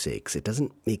keepsakes. It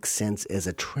doesn't make sense as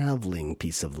a traveling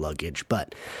piece of luggage,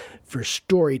 but for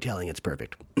storytelling, it's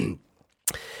perfect.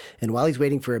 And while he's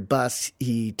waiting for a bus,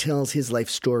 he tells his life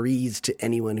stories to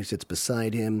anyone who sits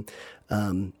beside him.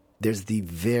 There's the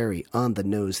very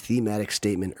on-the-nose thematic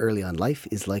statement early on. Life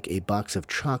is like a box of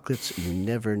chocolates. You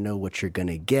never know what you're going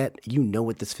to get. You know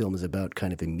what this film is about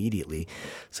kind of immediately.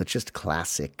 So it's just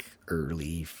classic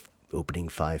early opening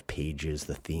 5 pages.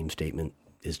 The theme statement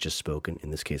is just spoken,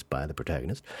 in this case, by the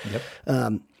protagonist.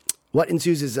 Yep. What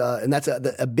ensues is, and that's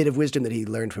a bit of wisdom that he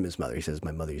learned from his mother. He says,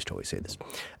 my mother used to always say this.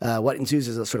 What ensues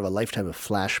is a sort of a lifetime of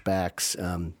flashbacks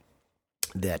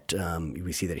that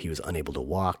we see that he was unable to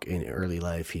walk in early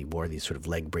life. He wore these sort of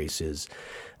leg braces,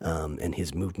 and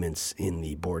his movements in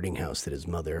the boarding house that his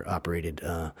mother operated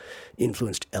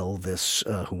influenced Elvis,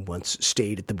 who once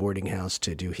stayed at the boarding house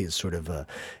to do his sort of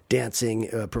dancing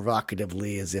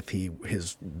provocatively as if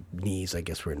his knees, I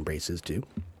guess, were in braces too.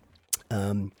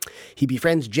 He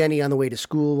befriends Jenny on the way to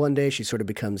school one day. She sort of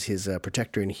becomes his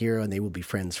protector and hero, and they will be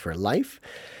friends for life.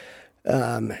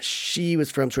 She was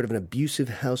from sort of an abusive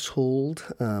household,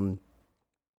 and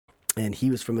he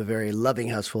was from a very loving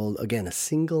household. Again, a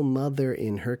single mother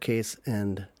in her case,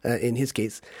 and in his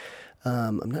case.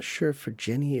 I'm not sure for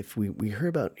Jenny if we heard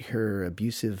about her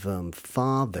abusive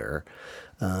father,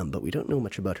 but we don't know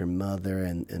much about her mother.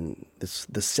 And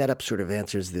the setup sort of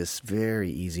answers this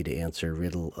very easy to answer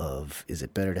riddle of, is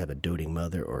it better to have a doting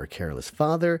mother or a careless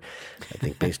father? I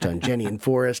think based on Jenny and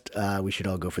Forrest, we should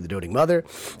all go for the doting mother.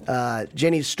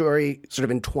 Jenny's story sort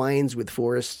of entwines with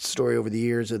Forrest's story over the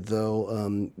years,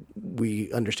 though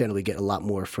we understandably get a lot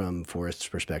more from Forrest's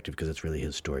perspective because it's really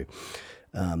his story.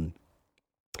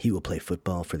 He will play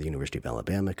football for the University of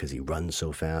Alabama because he runs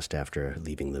so fast after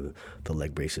leaving the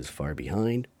leg braces far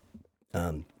behind.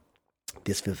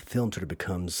 This film sort of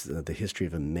becomes the history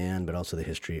of a man, but also the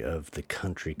history of the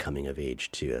country coming of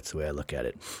age, too. That's the way I look at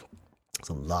it. There's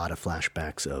a lot of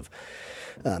flashbacks of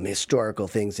historical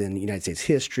things in United States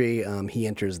history. He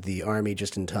enters the Army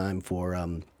just in time for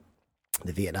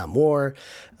the Vietnam War.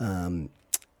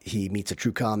 He meets a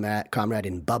true comrade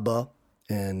in Bubba.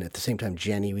 And at the same time,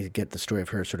 Jenny, we get the story of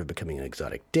her sort of becoming an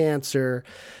exotic dancer.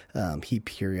 He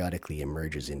periodically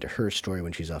emerges into her story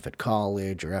when she's off at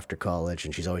college or after college,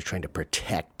 and she's always trying to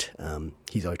protect.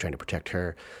 He's always trying to protect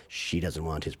her. She doesn't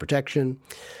want his protection.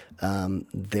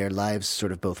 Their lives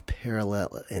sort of both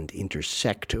parallel and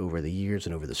intersect over the years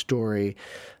and over the story.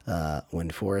 When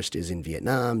Forrest is in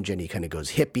Vietnam, Jenny kind of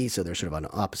goes hippie, so they're sort of on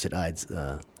opposite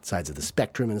sides of the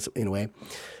spectrum in a way.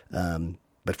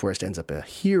 But Forrest ends up a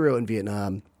hero in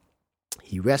Vietnam.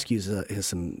 He rescues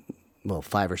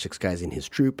 5 or 6 guys in his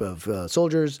troop of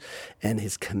soldiers, and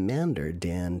his commander,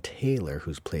 Dan Taylor,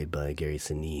 who's played by Gary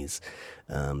Sinise.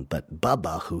 But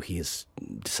Bubba, who he has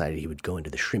decided he would go into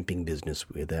the shrimping business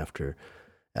with after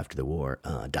the war,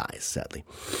 dies, sadly.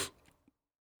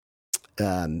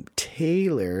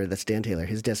 Taylor, that's Dan Taylor,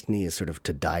 his destiny is sort of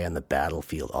to die on the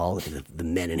battlefield. All of the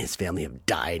men in his family have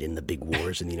died in the big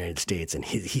wars in the United States, and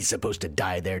he's supposed to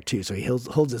die there too. So he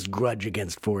holds this grudge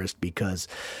against Forrest because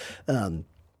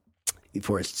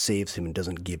Forrest saves him and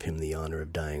doesn't give him the honor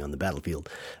of dying on the battlefield.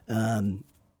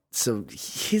 So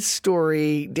his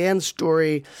story, Dan's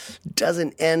story,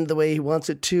 doesn't end the way he wants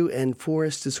it to, and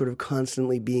Forrest is sort of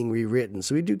constantly being rewritten.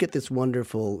 So we do get this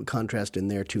wonderful contrast in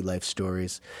their two life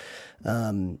stories.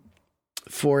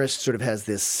 Forrest sort of has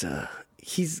this,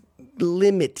 he's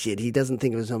limited. He doesn't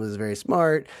think of himself as very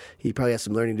smart. He probably has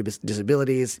some learning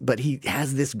disabilities, but he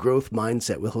has this growth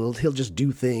mindset. He'll just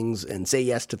do things and say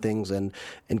yes to things and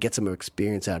get some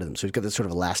experience out of them. So he's got this sort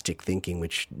of elastic thinking,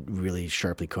 which really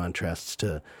sharply contrasts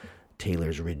to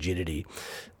Taylor's rigidity.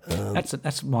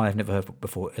 That's why I've never heard it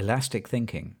before. Elastic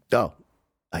thinking. Oh,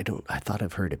 I thought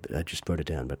I've heard it, but I just wrote it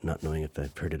down, but not knowing if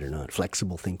I've heard it or not.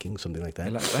 Flexible thinking, something like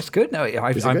that. That's good. No,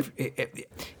 good?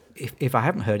 If I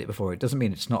haven't heard it before, it doesn't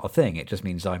mean it's not a thing. It just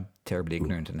means I'm terribly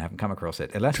ignorant and haven't come across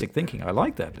it. Elastic thinking, I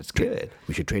like that. It's good.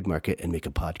 We should trademark it and make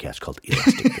a podcast called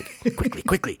Elastic Thinking.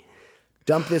 Quickly.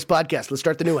 Dump this podcast. Let's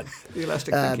start the new one. The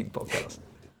Elastic Thinking podcast.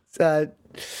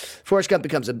 Forrest Gump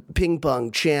becomes a ping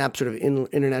pong champ, sort of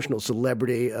international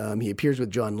celebrity. He appears with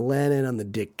John Lennon on the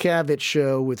Dick Cavett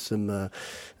show with some,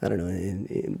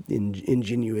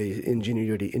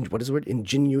 ingenuity. What is the word?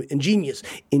 Ingenious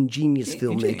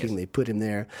filmmaking. They put him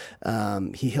there.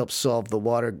 He helps solve the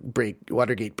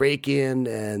Watergate break-in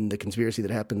and the conspiracy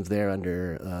that happens there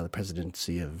under the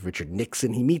presidency of Richard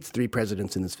Nixon. He meets 3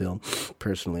 presidents in this film.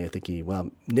 Personally, I think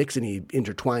Nixon he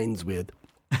intertwines with.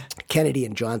 Kennedy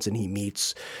and Johnson he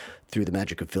meets through the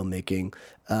magic of filmmaking.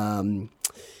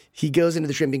 He goes into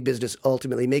the shrimping business,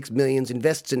 ultimately makes millions,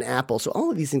 invests in Apple. So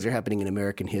all of these things are happening in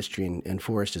American history, and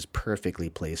Forrest is perfectly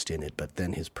placed in it. But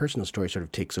then his personal story sort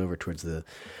of takes over towards the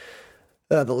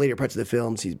later parts of the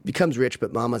films. He becomes rich,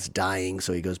 but Mama's dying,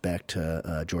 so he goes back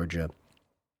to Georgia.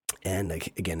 And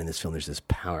again, in this film, there's this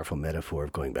powerful metaphor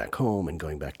of going back home and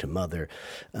going back to Mother.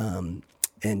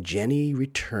 And Jenny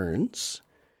returns.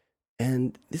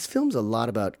 And this film's a lot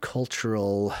about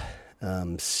cultural,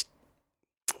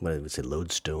 what I would say,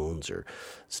 lodestones or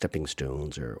stepping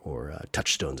stones or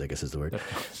touchstones, I guess is the word.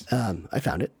 I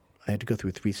found it. I had to go through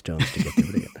 3 stones to get to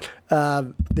it again.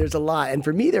 There's a lot. And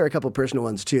for me, there are a couple personal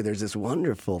ones, too. There's this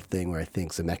wonderful thing where I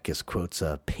think Zemeckis quotes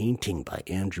a painting by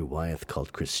Andrew Wyeth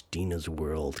called Christina's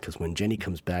World, because when Jenny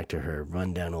comes back to her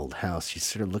rundown old house, she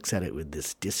sort of looks at it with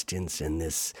this distance and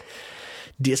this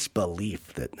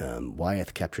disbelief that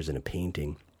Wyeth captures in a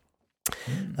painting.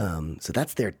 So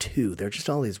that's there, too. There are just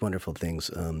all these wonderful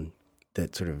things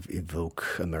that sort of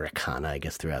evoke Americana, I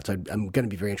guess, throughout. So I'm going to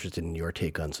be very interested in your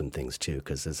take on some things, too,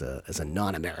 because as a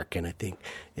non-American, I think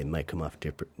it might come off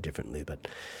differently. But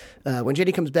when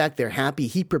Jenny comes back, they're happy.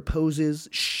 He proposes.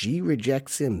 She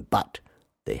rejects him, but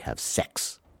they have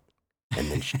sex.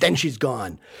 And then she's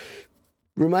gone.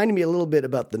 Reminding me a little bit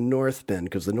about the Northman,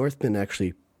 because the Northman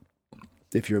actually,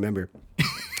 if you remember,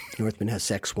 Northman has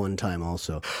sex one time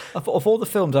also. Of all the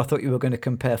films, I thought you were going to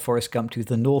compare Forrest Gump to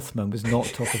The Northman. Was not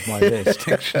top of my list,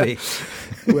 actually.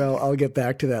 Well, I'll get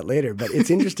back to that later. But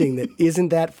it's interesting that isn't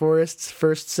that Forrest's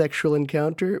first sexual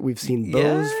encounter? We've seen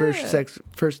Beau's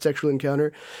first sexual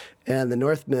encounter. And The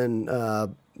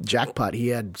Northman, jackpot, he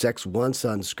had sex once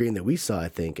on screen that we saw, I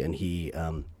think, and he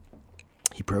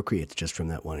procreates just from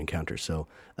that one encounter. So,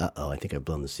 I think I've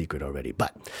blown the secret already.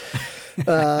 But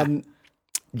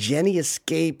Jenny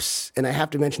escapes, and I have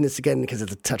to mention this again because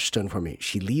it's a touchstone for me.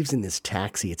 She leaves in this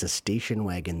taxi. It's a station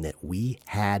wagon that we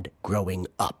had growing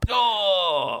up.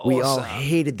 Oh, we all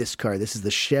hated this car. This is the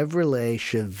Chevrolet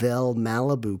Chevelle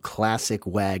Malibu Classic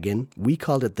Wagon. We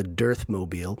called it the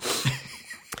Dirthmobile.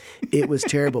 It was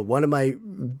terrible. One of my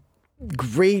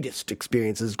greatest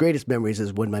memories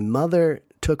is when my mother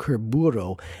took her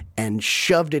burro and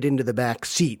shoved it into the back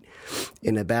seat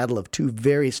in a battle of 2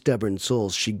 very stubborn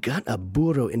souls. She got a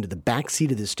burro into the back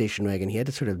seat of the station wagon. He had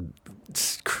to sort of,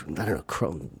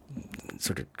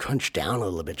 crunch down a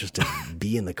little bit just to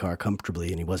be in the car comfortably,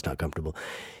 and he was not comfortable.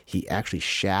 He actually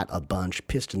shat a bunch,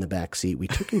 pissed in the back seat. We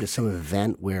took him to some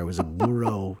event where it was a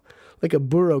burro, like a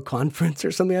burro conference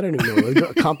or something. I don't even know,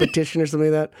 a competition or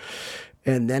something like that.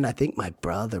 And then I think my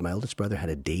oldest brother, had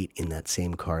a date in that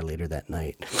same car later that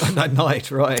night. That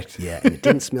night, right. Yeah, and it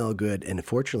didn't smell good. And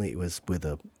fortunately, it was with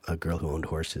a girl who owned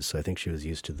horses, so I think she was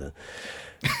used to the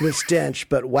stench.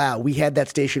 But wow, we had that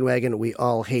station wagon. We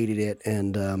all hated it.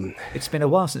 And it's been a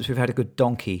while since we've had a good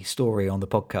donkey story on the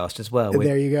podcast as well.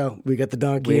 There you go. We got the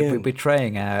donkey in. We're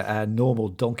betraying our normal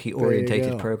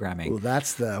donkey-orientated programming. Well,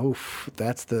 that's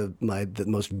the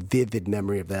most vivid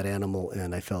memory of that animal,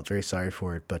 and I felt very sorry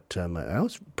for it. But I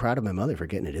was proud of my mother for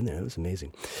getting it in there. It was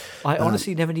amazing. I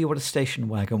honestly never knew what a station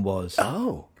wagon was.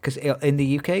 Oh. Because in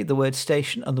the UK, the word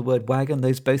station and the word wagon,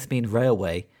 those both mean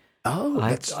railway. Oh,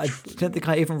 I don't think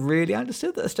I even really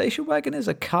understood that a station wagon is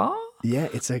a car. Yeah,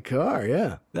 it's a car,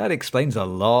 yeah. That explains a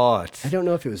lot. I don't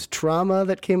know if it was trauma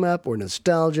that came up or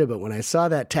nostalgia, but when I saw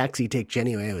that taxi take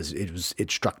Jenny away,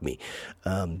 it struck me.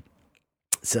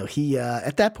 So he,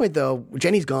 at that point though,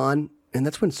 Jenny's gone. And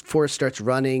that's when Forrest starts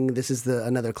running. This is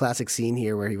another classic scene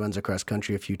here where he runs across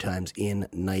country a few times in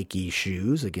Nike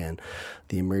shoes. Again,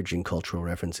 the emerging cultural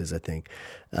references, I think.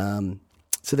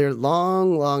 So there are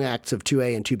long acts of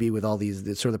 2A and 2B with all these,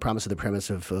 sort of the premise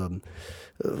of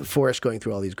Forrest going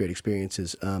through all these great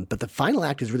experiences. But the final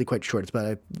act is really quite short.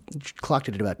 I clocked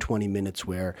it at about 20 minutes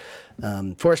where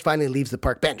Forrest finally leaves the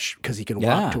park bench because he can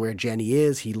walk to where Jenny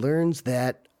is. He learns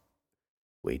that,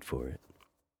 wait for it,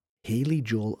 Haley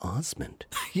Joel Osment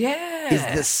is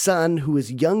the son who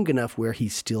is young enough where he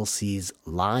still sees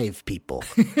live people.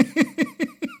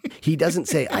 He doesn't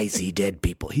say, I see dead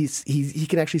people. He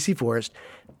can actually see Forrest.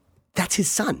 That's his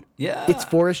son. Yeah. It's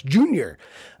Forrest Jr.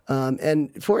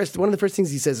 And Forrest, one of the first things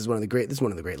he says is one of the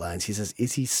great lines. He says,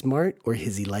 is he smart or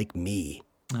is he like me?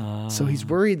 So he's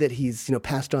worried that he's,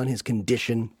 passed on his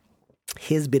condition.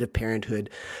 His bit of parenthood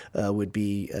would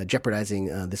be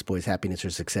jeopardizing this boy's happiness or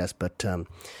success. But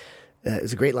it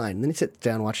was a great line. And then he sits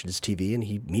down watching his TV and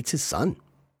he meets his son.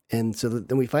 And so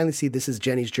then we finally see this is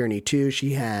Jenny's journey too.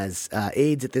 She has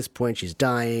AIDS at this point. She's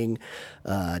dying.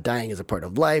 Dying is a part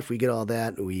of life. We get all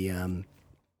that. We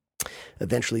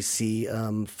eventually see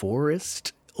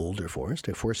Forrest, older Forrest,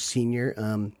 Forrest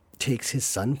Sr., takes his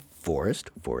son, Forrest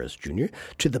Jr.,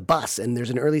 to the bus. And there's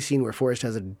an early scene where Forrest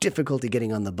has a difficulty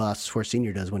getting on the bus. Forrest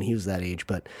Sr. does when he was that age.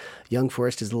 But young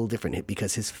Forrest is a little different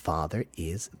because his father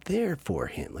is there for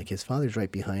him. Like his father's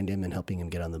right behind him and helping him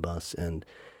get on the bus. And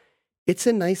it's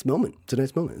a nice moment.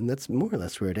 And that's more or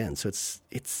less where it ends. So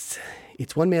it's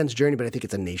one man's journey, but I think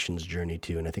it's a nation's journey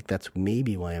too. And I think that's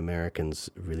maybe why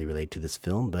Americans really relate to this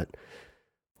film. But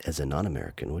as a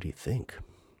non-American, what do you think?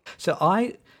 So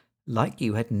I, like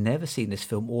you, had never seen this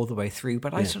film all the way through,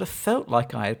 but I sort of felt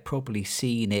like I had probably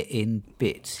seen it in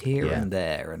bits here and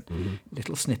there and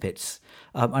little snippets.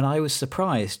 And I was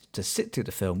surprised to sit through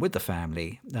the film with the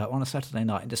family on a Saturday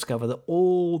night and discover that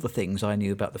all the things I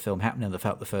knew about the film happened in the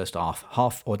first half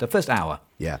or the first hour.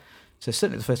 Yeah. So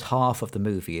certainly the first half of the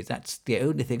movie, that's the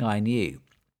only thing I knew.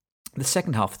 The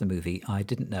second half of the movie, I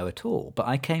didn't know at all. But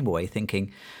I came away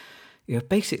thinking,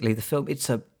 basically the film,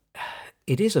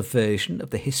 it is a version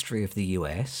of the history of the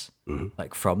US,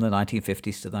 like from the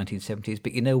 1950s to the 1970s.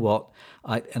 But you know what?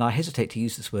 I hesitate to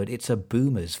use this word. It's a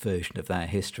boomer's version of that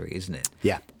history, isn't it?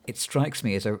 Yeah. It strikes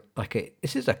me as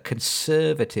this is a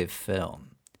conservative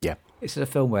film. Yeah. It's a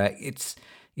film where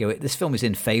this film is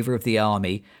in favor of the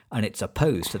army and it's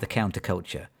opposed to the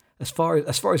counterculture. As far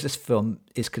as this film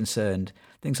is concerned,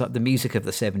 things like the music of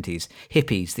the 70s,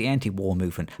 hippies, the anti-war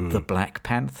movement, the Black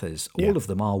Panthers, all of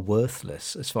them are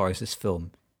worthless as far as this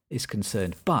film is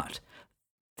concerned. But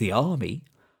the army,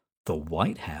 the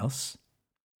White House,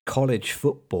 college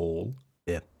football,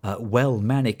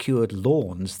 well-manicured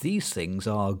lawns, these things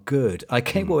are good. I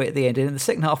came away at the end, and in the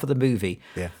second half of the movie,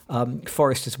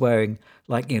 Forrest is wearing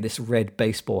this red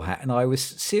baseball hat, and I was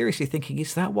seriously thinking,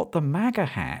 is that what the MAGA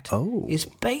hat is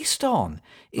based on?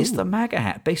 Is the MAGA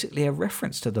hat basically a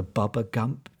reference to the Bubba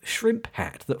Gump shrimp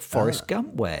hat that Forrest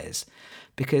Gump wears?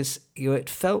 Because it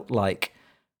felt like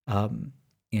a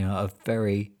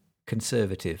very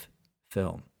conservative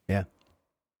film. Yeah.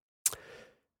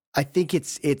 I think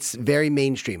it's very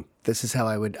mainstream. This is how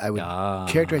I would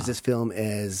characterize this film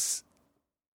as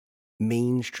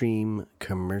mainstream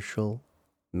commercial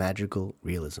magical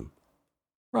realism.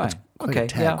 Right. Okay.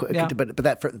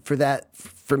 But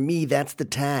for me, that's the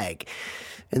tag.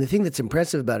 And the thing that's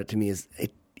impressive about it to me is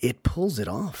it pulls it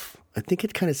off. I think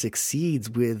it kind of succeeds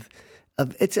with.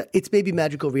 It's maybe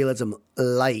magical realism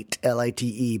light,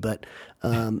 Lite, but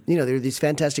there are these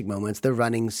fantastic moments. The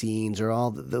running scenes, or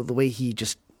all the way he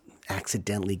just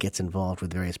accidentally gets involved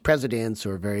with various presidents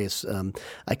or various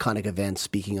iconic events.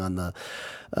 Speaking on the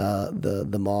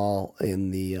mall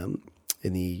in the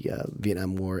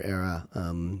Vietnam War era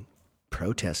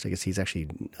protest, I guess he's actually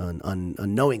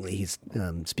unknowingly he's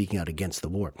speaking out against the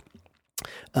war.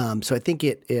 So I think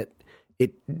it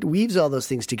weaves all those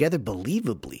things together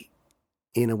believably,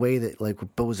 in a way that,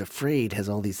 like, Beau's Afraid has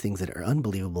all these things that are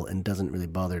unbelievable and doesn't really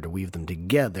bother to weave them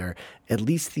together. At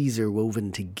least these are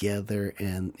woven together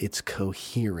and it's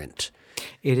coherent.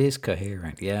 It is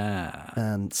coherent,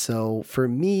 yeah. So for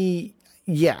me,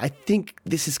 I think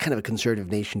this is kind of a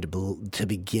conservative nation to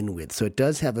begin with. So it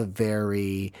does have a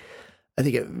very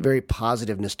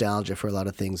positive nostalgia for a lot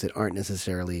of things that aren't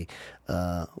necessarily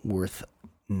worth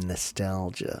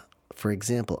nostalgia. For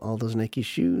example, all those Nike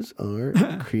shoes are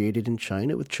created in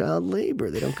China with child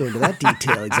labor. They don't go into that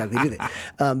detail exactly, do they?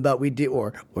 But we do,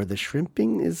 or the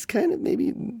shrimping is kind of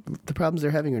maybe the problems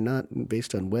they're having are not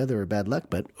based on weather or bad luck,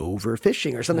 but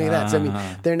overfishing or something like that. So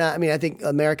they're not. I think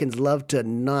Americans love to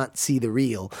not see the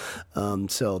real.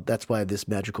 So that's why this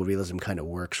magical realism kind of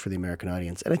works for the American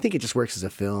audience, and I think it just works as a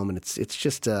film, and it's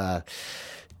just.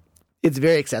 It's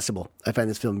very accessible. I find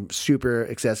this film super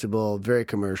accessible, very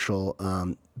commercial,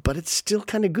 but it's still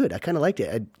kind of good. I kind of liked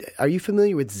it. Are you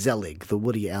familiar with Zelig, the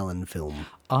Woody Allen film?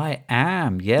 I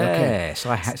am, yes.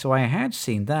 Okay. So I had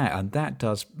seen that, and that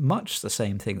does much the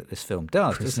same thing that this film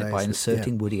does, doesn't it? By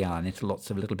inserting Woody Allen into lots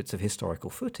of little bits of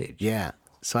historical footage. Yeah.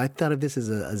 So I thought of this as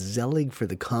a Zelig for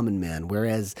the common man,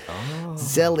 whereas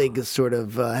Zelig is sort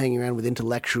of hanging around with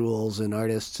intellectuals and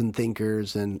artists and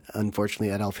thinkers, and unfortunately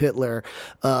Adolf Hitler.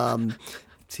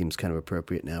 Seems kind of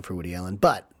appropriate now for Woody Allen,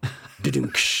 but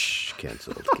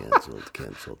canceled.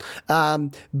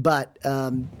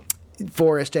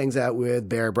 Forrest hangs out with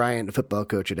Bear Bryant, the football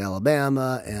coach at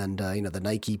Alabama, and the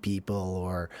Nike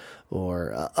people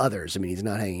or others. I mean, he's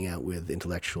not hanging out with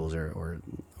intellectuals or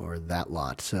that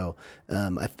lot. So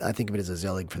I think of it as a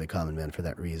Zelig for the common man for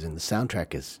that reason. The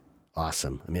soundtrack is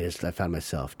awesome. I mean, I found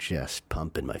myself just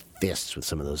pumping my fists with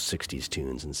some of those 60s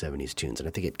tunes and 70s tunes, and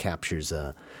I think it captures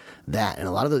that. And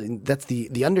a lot of that's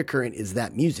the undercurrent is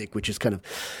that music, which is kind of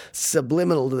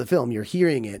subliminal to the film. You're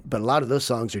hearing it, but a lot of those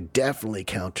songs are definitely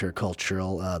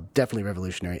countercultural, definitely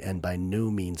revolutionary, and by no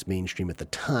means mainstream at the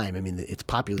time. I mean, it's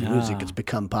popular music. It's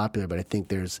become popular, but I think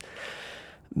there's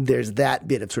that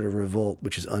bit of sort of revolt,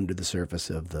 which is under the surface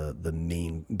of the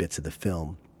main bits of the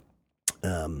film.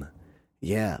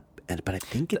 But I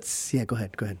think it's... Yeah, go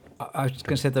ahead. I was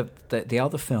going to say that the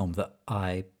other film that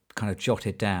I kind of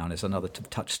jotted down as another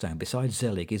touchstone, besides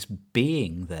Zelig, is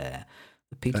Being There,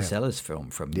 the Peter Sellers film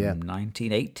from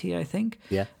 1980, I think.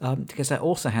 Yeah. Because that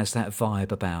also has that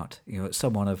vibe about,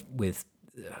 someone with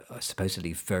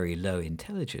supposedly very low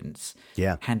intelligence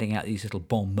handing out these little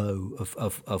bon mots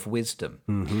of wisdom.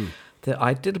 Mm-hmm.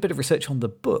 I did a bit of research on the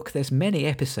book. There's many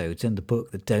episodes in the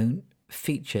book that don't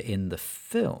feature in the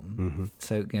film. Mm-hmm.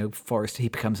 So, Forrest, he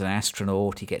becomes an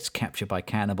astronaut, he gets captured by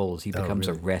cannibals, he becomes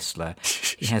a wrestler,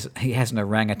 he has an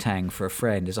orangutan for a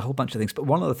friend. There's a whole bunch of things, but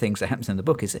one of the things that happens in the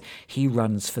book is that he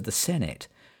runs for the Senate,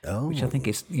 which I think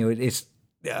is,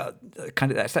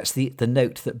 kind of that's the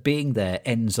note that Being There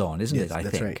ends on, isn't it? I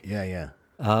think that's right. Yeah.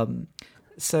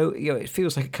 So, it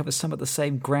feels like it covers some of the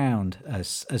same ground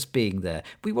as Being There.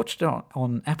 We watched it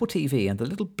on Apple TV, and the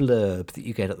little blurb that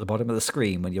you get at the bottom of the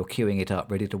screen when you're queuing it up,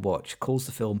 ready to watch, calls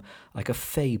the film like a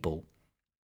fable.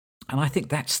 And I think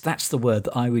that's the word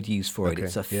that I would use for it.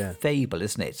 It's a fable,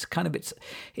 isn't it? It's kind of,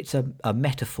 it's a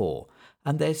metaphor.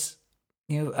 And there's,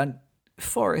 and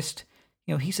Forrest,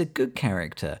 he's a good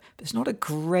character. There's not a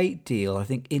great deal, I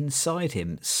think, inside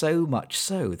him, so much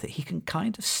so that he can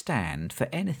kind of stand for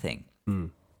anything.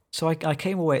 So I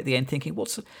came away at the end thinking,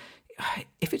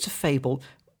 if it's a fable,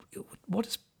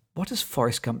 what does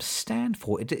Forrest Gump stand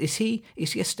for? Is he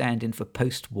a stand-in for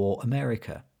post-war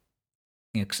America?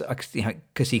 Because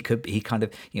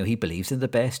he believes in the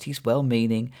best. He's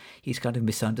well-meaning. He's kind of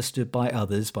misunderstood by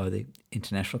others, by the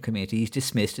international community. He's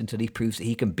dismissed until he proves that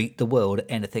he can beat the world at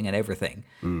anything and everything.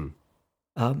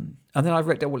 And then I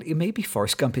read that, maybe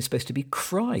Forrest Gump is supposed to be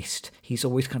Christ. He's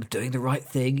always kind of doing the right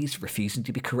thing. He's refusing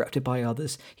to be corrupted by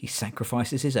others. He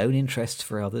sacrifices his own interests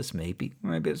for others. Maybe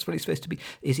that's what he's supposed to be.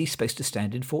 Is he supposed to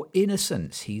stand in for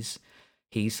innocence? He's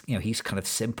kind of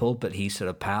simple, but he's sort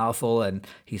of powerful, and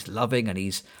he's loving, and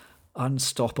he's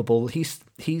unstoppable. He's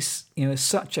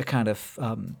such a kind of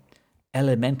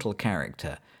elemental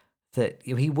character that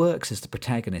he works as the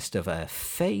protagonist of a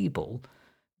fable.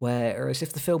 Whereas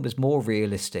if the film is more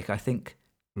realistic, I think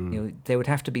there would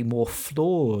have to be more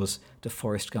flaws to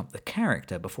Forrest Gump, the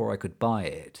character, before I could buy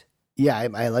it. Yeah,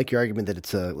 I like your argument that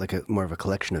it's more of a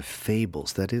collection of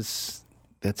fables. That's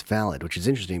valid, which is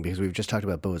interesting because we've just talked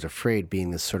about Beau is Afraid being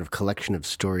this sort of collection of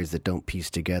stories that don't piece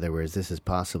together, whereas this is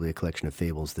possibly a collection of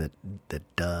fables that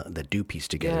do piece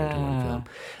together into one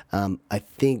film. I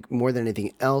think more than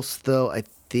anything else, though, I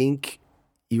think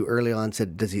you early on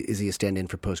said, is he a stand-in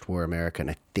for post-war America?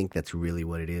 And I think that's really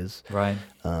what it is. Right.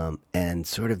 And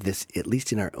sort of this, at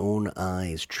least in our own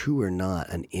eyes, true or not,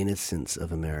 an innocence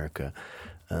of America.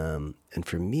 And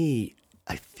for me,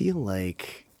 I feel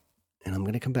like, and I'm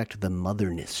going to come back to the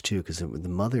motherness too, because the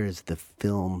mother is the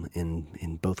film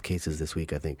in both cases this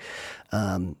week, I think.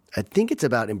 I think it's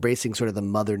about embracing sort of the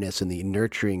motherness and the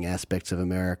nurturing aspects of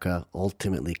America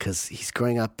ultimately, because he's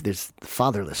growing up, there's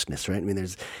fatherlessness, right? I mean,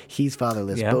 he's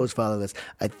fatherless, Beau's fatherless.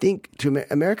 I think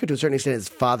America, to a certain extent, is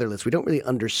fatherless. We don't really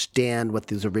understand what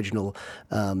those original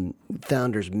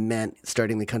founders meant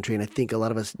starting the country, and I think a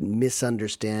lot of us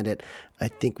misunderstand it. I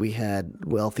think we had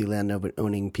wealthy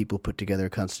land-owning people put together a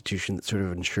constitution that sort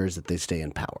of ensures that they stay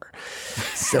in power.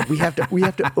 So we have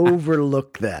to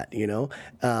overlook that, and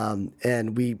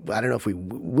I don't know if we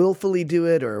willfully do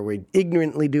it or we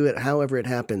ignorantly do it. However it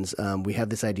happens, we have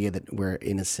this idea that we're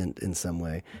innocent in some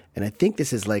way, and I think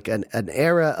this is like an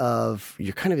era of,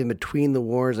 you're kind of in between the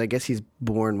wars. I guess he's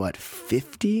born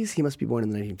 50s. He must be born in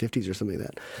the 1950s or something like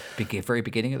that. Very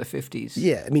beginning of the 50s.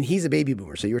 Yeah, I mean, he's a baby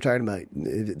boomer. So you were talking about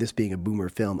this being a boomer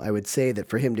film. I would say that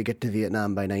for him to get to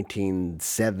Vietnam by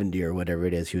 1970 or whatever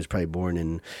it is, he was probably born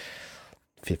in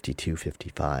 52,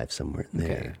 55, somewhere in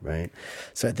there, right?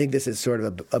 So I think this is sort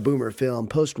of a boomer film,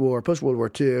 post-World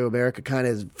War II, America kind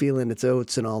of is feeling its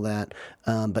oats and all that,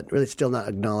 but really still not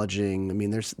acknowledging. I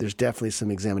mean, there's definitely some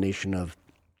examination of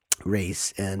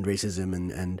race and racism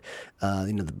and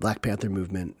the Black Panther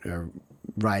movement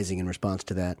rising in response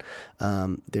to that.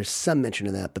 There's some mention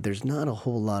of that, but there's not a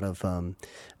whole lot of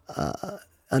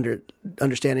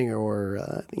understanding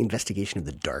or investigation of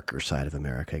the darker side of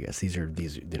America. I guess these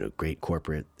great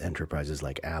corporate enterprises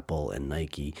like Apple and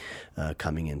Nike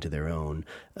coming into their own.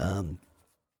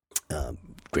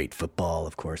 Great football,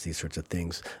 of course, these sorts of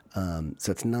things.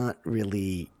 So it's not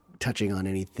really touching on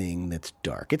anything that's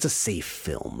dark. It's a safe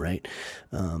film, right?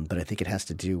 But I think it has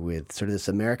to do with sort of this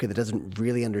America that doesn't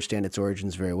really understand its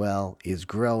origins very well, is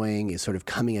growing, is sort of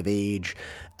coming of age,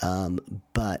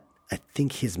 but I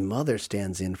think his mother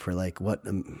stands in for like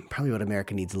probably what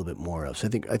America needs a little bit more of. So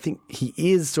I think he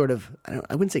is sort of, I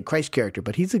wouldn't say Christ character,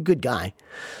 but he's a good guy.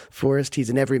 Forrest, he's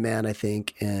an everyman, I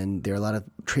think, and there are a lot of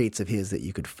traits of his that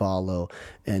you could follow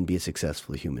and be a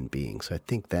successful human being. So I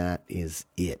think that is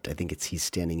it. I think he's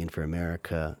standing in for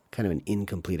America, kind of an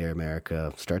incomplete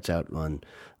America, starts out on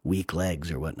weak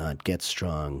legs or whatnot, gets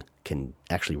strong, can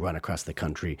actually run across the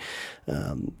country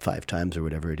 5 times or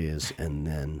whatever it is, and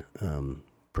then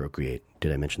procreate.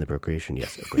 Did I mention the procreation?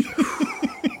 Yes, of course.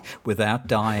 Without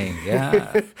dying,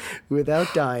 yeah.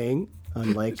 Without dying,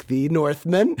 unlike the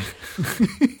Northmen.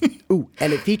 Ooh,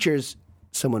 and it features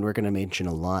someone we're going to mention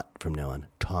a lot from now on,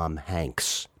 Tom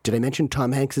Hanks. Did I mention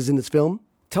Tom Hanks is in this film?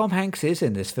 Tom Hanks is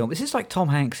in this film. This is like Tom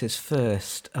Hanks's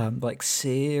first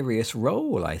serious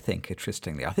role, I think,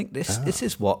 interestingly. I think this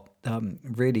is what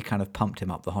really kind of pumped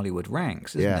him up the Hollywood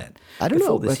ranks, isn't it? I don't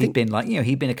Before know. This, he'd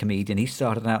been a comedian. He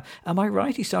started out, am I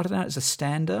right? He started out as a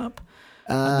stand-up?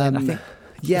 And then I think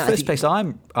the first place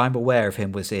I'm aware of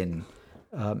him was in,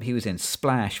 he was in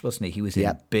Splash, wasn't he? He was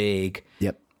in Big.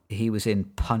 Yep. He was in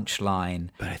Punchline.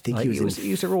 But I think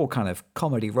these are all kind of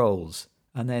comedy roles.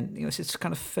 And then, it's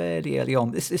kind of fairly early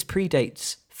on. This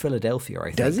predates Philadelphia,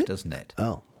 I think, doesn't it?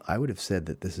 Oh, I would have said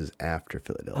that this is after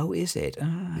Philadelphia. Oh, is it?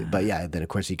 But yeah, then of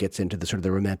course he gets into the sort of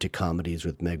the romantic comedies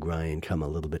with Meg Ryan come a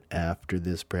little bit after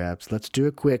this, perhaps. Let's do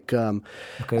a quick... okay,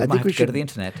 I think we should go to the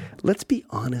internet. Let's be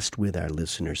honest with our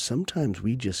listeners. Sometimes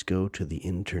we just go to the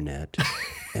internet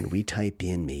and we type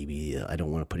in maybe, I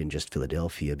don't want to put in just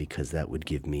Philadelphia because that would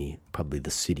give me probably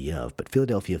the city of, but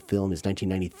Philadelphia film is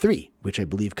 1993, which I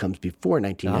believe comes before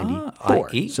 1994.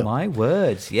 I eat my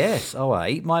words, yes. Oh, I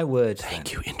eat my words.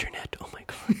 Thank you, internet. Oh my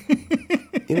God.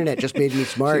 Internet just made me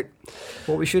smart.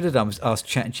 What we should have done was ask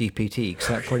ChatGPT, because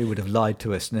that probably would have lied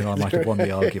to us, and then I might have won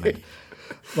the argument.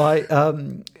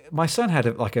 My son had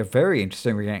a very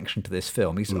interesting reaction to this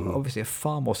film. He's obviously a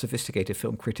far more sophisticated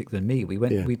film critic than me.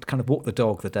 We'd kind of walked the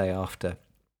dog the day after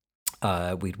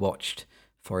we'd watched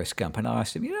Forrest Gump, and I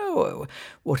asked him,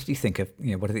 what did he think of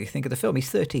the film? He's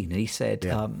 13, and he said,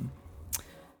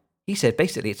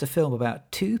 basically it's a film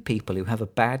about 2 people who have a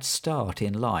bad start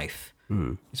in life.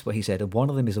 That's what he said. And one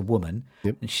of them is a woman,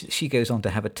 and she goes on to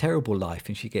have a terrible life,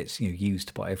 and she gets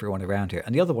used by everyone around her.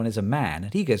 And the other one is a man,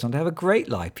 and he goes on to have a great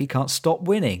life. He can't stop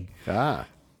winning. Jeez.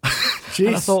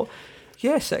 And I thought,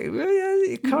 yes,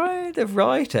 you're kind of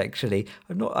right. Actually,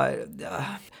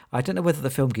 I don't know whether the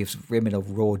film gives women a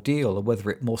raw deal or whether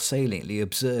it more saliently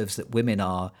observes that women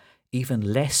are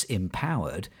even less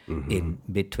empowered in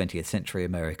mid-20th century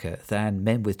America than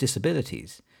men with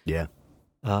disabilities. Yeah.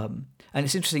 And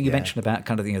it's interesting you mentioned about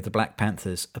kind of the Black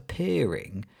Panthers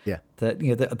appearing. Yeah. That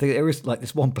there is like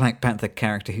this one Black Panther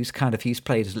character he's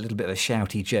played as a little bit of a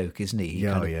shouty joke, isn't he?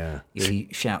 He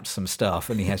shouts some stuff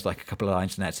and he has like a couple of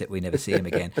lines and that's it. We never see him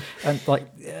again. And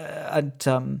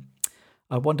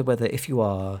I wonder whether if you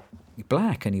are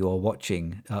black and you are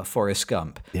watching Forrest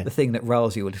Gump, the thing that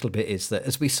riles you a little bit is that,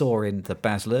 as we saw in the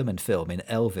Baz Luhrmann film in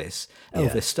Elvis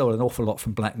stole an awful lot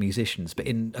from black musicians, but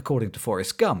according to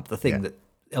Forrest Gump, the thing that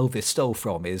Elvis stole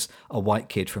from is a white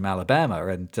kid from Alabama,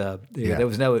 and there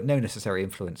was no necessary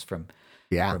influence from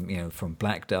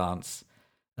black dance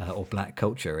or black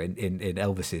culture in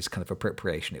Elvis's kind of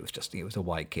appropriation. It was a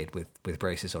white kid with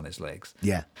braces on his legs.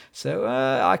 Yeah. So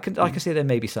I can see there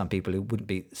may be some people who wouldn't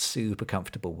be super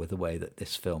comfortable with the way that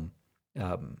this film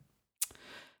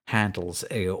handles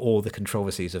all the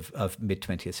controversies of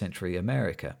mid-20th century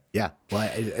America. Yeah. Well,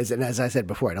 as I said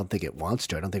before, I don't think it wants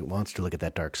to. I don't think it wants to look at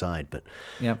that dark side. But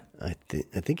I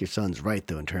think your son's right,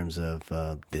 though, in terms of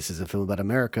this is a film about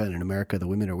America, and in America the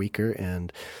women are weaker.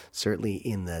 And certainly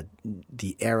in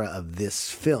the era of this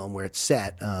film where it's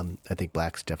set, I think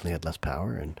blacks definitely had less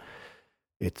power. And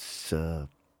it's, the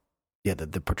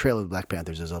portrayal of the Black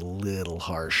Panthers is a little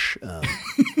harsh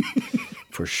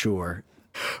for sure.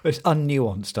 It's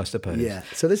unnuanced, I suppose. Yeah.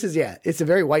 So this is, it's a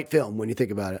very white film when you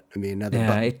think about it. I mean,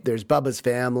 there's Bubba's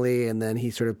family, and then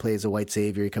he sort of plays a white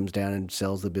savior. He comes down and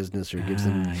sells the business or gives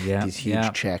them these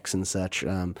huge checks and such.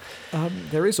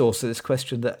 There is also this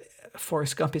question that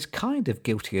Forrest Gump is kind of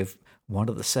guilty of one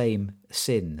of the same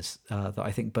sins that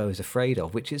I think Beau is afraid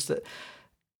of, which is that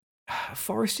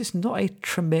Forrest is not a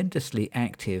tremendously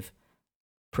active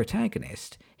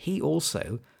protagonist. He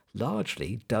also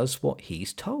largely does what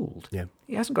he's told. Yeah.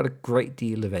 He hasn't got a great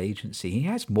deal of agency. He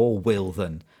has more will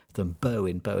than Beau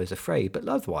in Beau is Afraid, but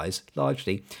otherwise,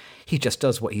 largely, he just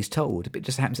does what he's told. It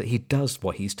just happens that he does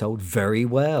what he's told very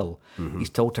well. Mm-hmm. He's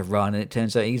told to run, and it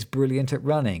turns out he's brilliant at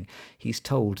running. He's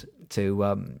told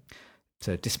to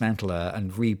dismantle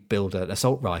and rebuild an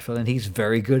assault rifle, and he's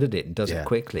very good at it and does it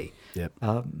quickly. Yep.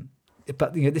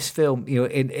 But this film,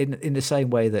 in the same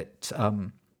way that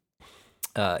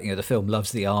the film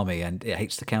loves the army and it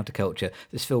hates the counterculture,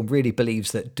 this film really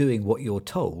believes that doing what you're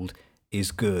told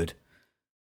is good.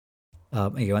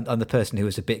 And the person who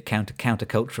is a bit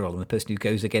countercultural and the person who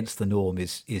goes against the norm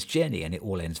is Jenny, and it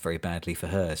all ends very badly for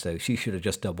her. So she should have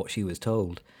just done what she was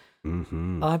told.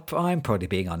 Mm-hmm. I'm probably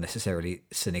being unnecessarily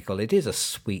cynical. It is a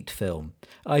sweet film.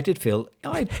 I did feel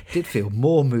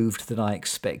more moved than I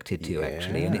expected to,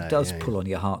 actually, and it does pull on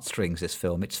your heartstrings. This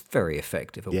film, it's very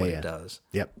effective at what it does.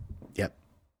 Yep.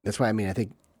 That's why I'm not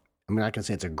going to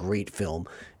say it's a great film.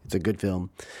 It's a good film.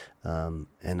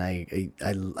 And I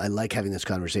like having this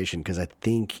conversation because I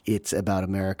think it's about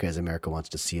America as America wants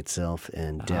to see itself,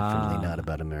 and definitely not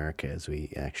about America as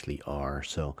we actually are.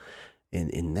 So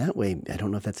in that way, I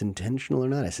don't know if that's intentional or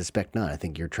not. I suspect not. I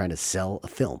think you're trying to sell a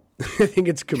film. I think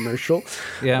it's commercial.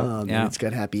 And it's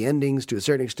got happy endings to a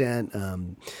certain extent.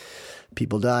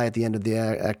 People die at the end of the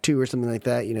act 2 or something like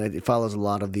that. It follows a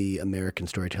lot of the American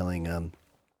storytelling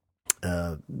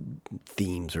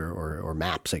themes or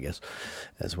maps, I guess,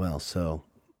 as well. So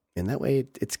in that way,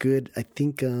 it's good. I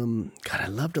think, I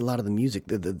loved a lot of the music.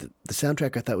 The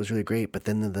soundtrack I thought was really great, but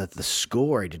then the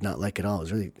score I did not like at all. It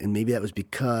was really, and maybe that was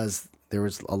because there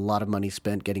was a lot of money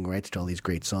spent getting rights to all these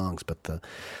great songs, but the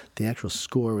actual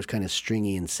score was kind of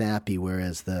stringy and sappy,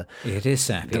 whereas it is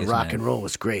sappy. The rock and roll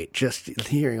was great. Just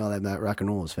hearing all that rock and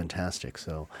roll was fantastic.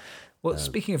 So, well,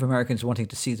 speaking of Americans wanting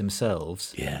to see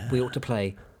themselves, we ought to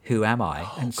play Who Am I?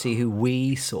 And see who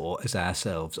we saw as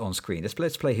ourselves on screen.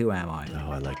 Let's play Who Am I?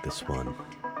 Oh, I like this one.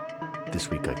 This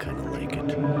week I kind of like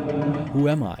it. Who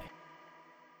am I?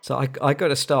 So I got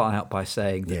to start out by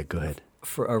saying that go ahead.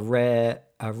 For a rare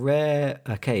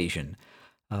occasion,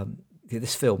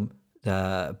 this film,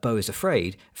 Beau is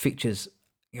Afraid, features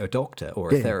a doctor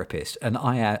or a therapist, and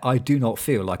I do not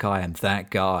feel like I am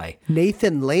that guy.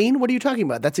 Nathan Lane? What are you talking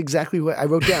about? That's exactly what I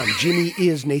wrote down. Jimmy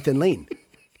is Nathan Lane.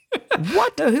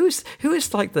 What? No, who is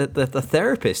like the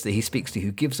therapist that he speaks to,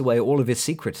 who gives away all of his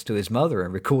secrets to his mother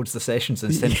and records the sessions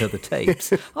and sends her the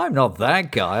tapes? I'm not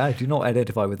that guy. I do not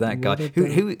identify with that guy.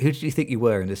 Who did you think you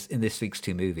were in this week's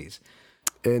 2 movies?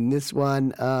 In this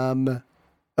one,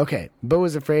 okay, Beau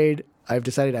is Afraid. I've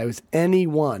decided I was any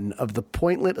one of the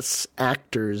pointless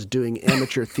actors doing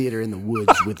amateur theater in the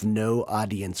woods with no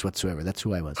audience whatsoever. That's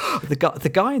who I was.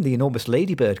 The guy in the enormous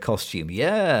ladybird costume,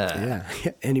 Yeah,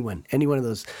 any one of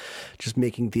those just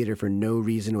making theater for no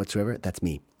reason whatsoever. That's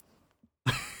me.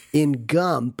 In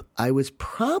Gump, I was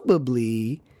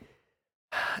probably,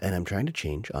 and I'm trying to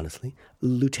change, honestly,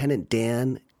 Lieutenant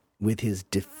Dan with his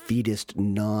defeatist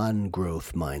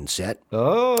non-growth mindset.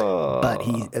 Oh. But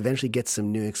he eventually gets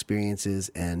some new experiences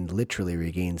and literally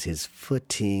regains his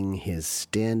footing, his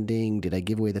standing. Did I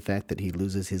give away the fact that he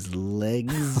loses his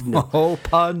legs? No. Oh,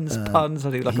 puns. I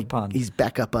do like a pun. He's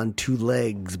back up on 2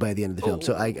 legs by the end of the film.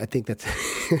 So I think that's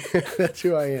that's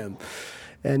who I am.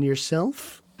 And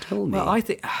yourself? Tell me. Well, I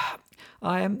think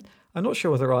I'm not sure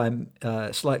whether I'm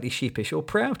slightly sheepish or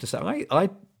proud to say.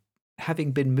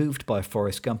 Having been moved by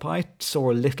Forrest Gump, I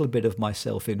saw a little bit of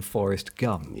myself in Forrest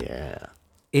Gump. Yeah.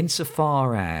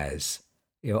 Insofar as,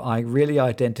 I really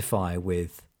identify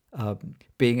with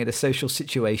being in a social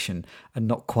situation and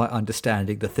not quite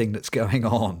understanding the thing that's going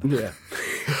on. Yeah.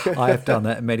 I have done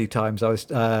that many times. I was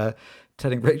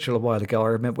telling Rachel a while ago, I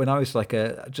remember when I was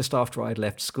just after I'd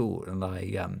left school, and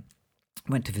I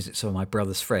went to visit some of my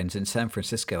brother's friends in San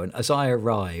Francisco. And as I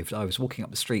arrived, I was walking up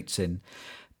the streets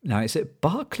now, is it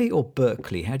Berkeley or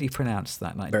Berkeley? How do you pronounce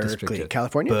that? Berkeley,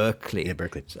 California? Berkeley. Yeah,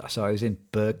 Berkeley. So I was in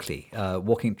Berkeley,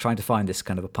 trying to find this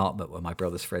kind of apartment where my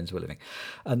brother's friends were living.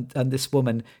 And this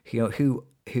woman, who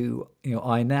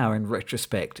I now, in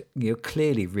retrospect,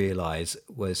 clearly realize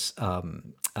was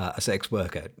a sex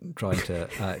worker trying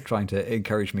to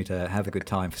encourage me to have a good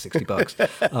time for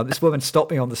 $60. This woman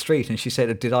stopped me on the street and she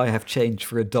said, "Did I have change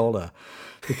for $1?"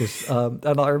 Because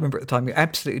and I remember at the time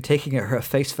absolutely taking her at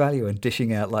face value and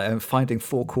dishing out finding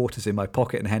 4 quarters in my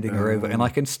pocket and handing her over, and I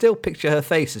can still picture her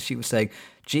face as she was saying,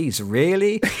 "Geez,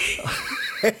 really?"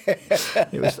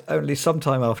 It was only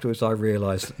sometime afterwards I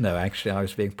realised, no, actually I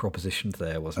was being propositioned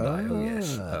there, wasn't I? Oh,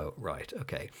 yes. Oh, right.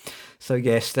 Okay. So,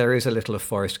 yes, there is a little of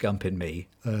Forrest Gump in me.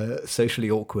 Socially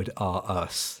awkward are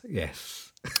us.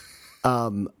 Yes.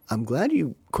 I'm glad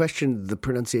you questioned the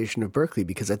pronunciation of Berkeley,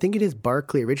 because I think it is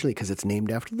Barclay originally, because it's named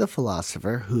after the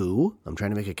philosopher who, I'm trying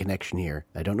to make a connection here.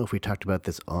 I don't know if we talked about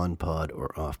this on pod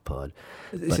or off pod.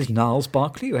 This is Gnarls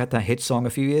Barkley, who had that hit song a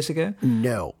few years ago?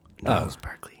 No. Gnarls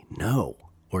Barkley. No.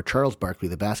 Or Charles Barkley,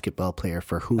 the basketball player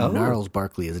for whom Gnarls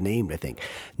Barkley is named, I think.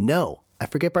 No. I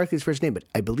forget Barkley's first name, but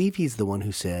I believe he's the one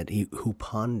who said, who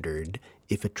pondered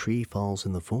if a tree falls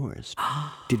in the forest.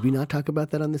 Did we not talk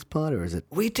about that on this pod, or is it?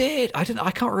 We did. I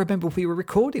can't remember if we were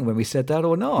recording when we said that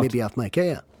or not. Maybe off mic.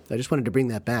 Yeah. I just wanted to bring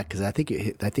that back because I think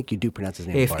you do pronounce his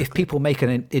name. If people make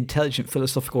an intelligent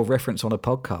philosophical reference on a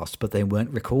podcast, but they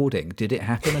weren't recording, did it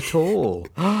happen at all?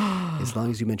 As long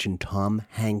as you mention Tom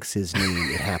Hanks's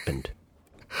name, it happened.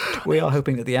 We are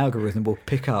hoping that the algorithm will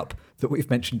pick up that we've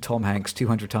mentioned Tom Hanks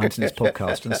 200 times in this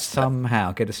podcast and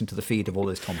somehow get us into the feed of all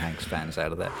those Tom Hanks fans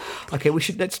out of there. Okay,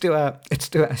 let's do our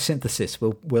synthesis.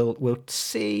 We'll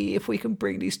see if we can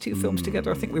bring these two films together.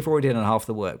 I think we've already done half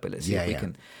the work, but let's see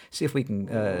if we can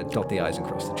dot the i's and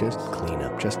cross the t's.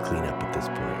 Just clean up at this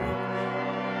point, right?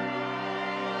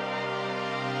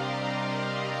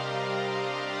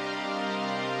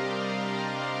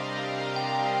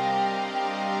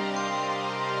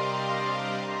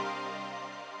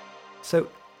 So,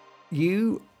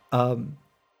 you kind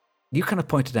of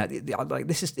pointed out, like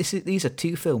these are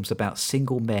two films about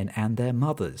single men and their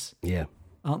mothers,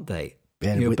 aren't they?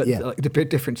 Yeah, the big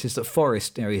difference is that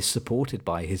Forrest, is supported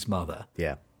by his mother,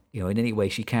 in any way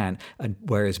she can, and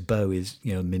whereas Beau is,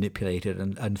 manipulated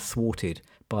and thwarted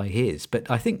by his.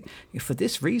 But I think for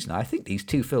this reason, I think these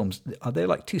two films they're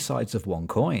like two sides of one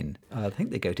coin. I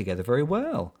think they go together very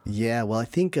well. Yeah, well, I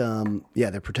think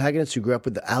they're protagonists who grew up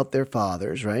without their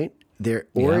fathers, right? Their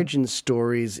origin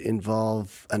stories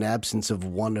involve an absence of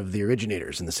one of the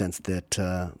originators in the sense that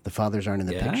the fathers aren't in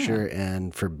the picture.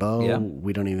 And for Beau,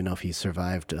 we don't even know if he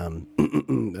survived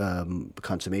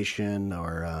consummation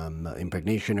or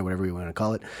impregnation or whatever you want to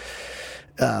call it.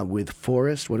 With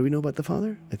Forrest, what do we know about the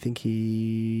father? I think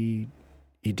he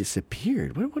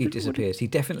disappeared. He disappears. He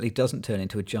definitely doesn't turn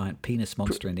into a giant penis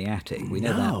monster in the attic. We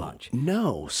know that much.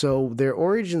 No. So their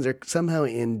origins are somehow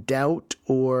in doubt,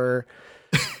 or...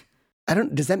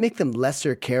 does that make them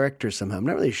lesser characters somehow? I'm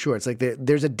not really sure. It's like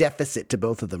there's a deficit to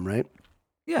both of them, right?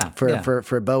 Yeah.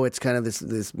 For Beau, it's kind of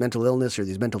this mental illness or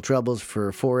these mental troubles.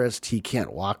 For Forrest, he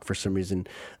can't walk for some reason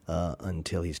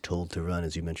until he's told to run,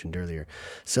 as you mentioned earlier.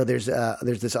 So there's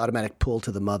this automatic pull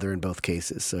to the mother in both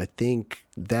cases. So I think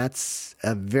that's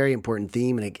a very important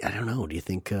theme. And I don't know. Do you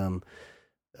think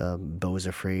Beau is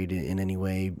Afraid in any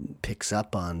way picks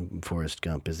up on Forrest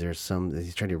Gump? Is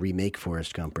he's trying to remake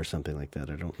Forrest Gump or something like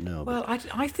that? I don't know. Well,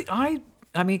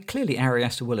 I mean, clearly Ari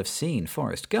Aster will have seen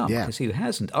Forrest Gump, because who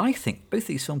hasn't? I think both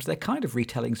these films, they're kind of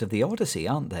retellings of the Odyssey,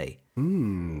 aren't they?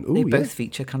 They both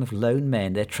feature kind of lone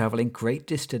men. They're traveling great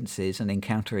distances and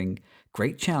encountering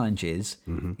great challenges,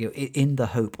 in the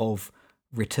hope of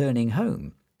returning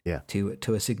home to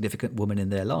a significant woman in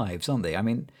their lives, aren't they? I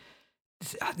mean,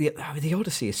 the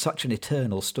Odyssey is such an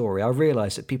eternal story. I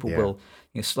realise that people will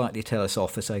slightly tell us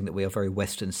off for saying that we are very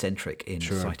Western-centric in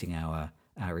citing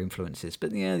our influences,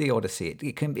 but the Odyssey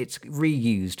it's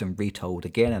reused and retold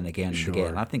again and again and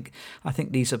again. I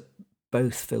think these are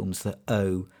both films that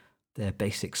owe their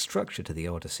basic structure to the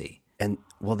Odyssey. And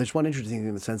well, there's one interesting thing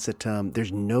in the sense that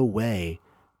there's no way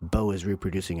Beau is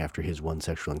reproducing after his one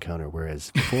sexual encounter,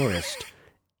 whereas Forrest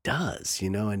does,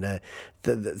 and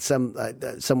some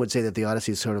would say that the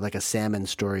Odyssey is sort of like a salmon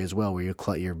story as well, where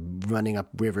you're running up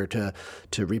river to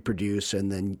reproduce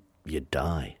and then you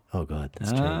die. Oh God,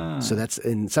 that's terrible. So that's,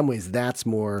 in some ways, that's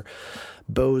more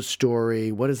Beau's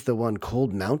story. What is the one,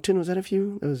 Cold Mountain? Was that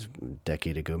That was a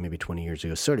decade ago, maybe 20 years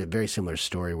ago. Sort of very similar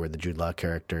story where the Jude Law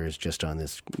character is just on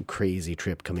this crazy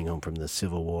trip coming home from the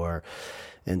Civil War,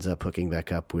 ends up hooking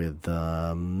back up with...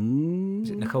 is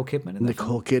it Nicole Kidman?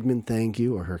 Nicole Kidman, thank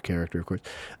you, or her character, of course.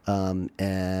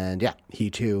 And he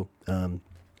too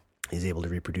is able to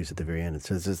reproduce at the very end.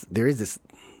 So there is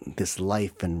this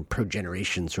life and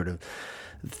progeneration sort of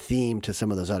theme to some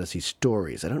of those Odyssey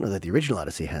stories. I don't know that the original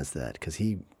Odyssey has that, because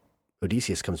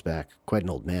Odysseus comes back quite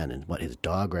an old man, and his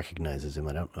dog recognizes him.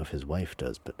 I don't know if his wife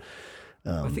does, but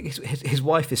I think his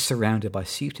wife is surrounded by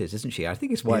suitors, isn't she? I think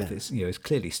his wife is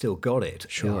clearly still got it.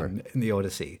 In the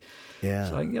Odyssey. Yeah.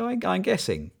 So I'm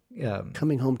guessing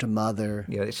coming home to mother.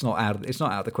 Yeah, it's not out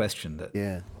of the question that.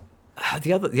 Yeah.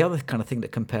 The other kind of thing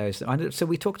that compares, so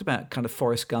we talked about kind of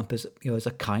Forrest Gump as as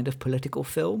a kind of political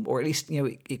film, or at least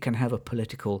it can have a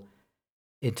political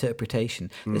interpretation.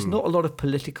 There's not a lot of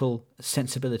political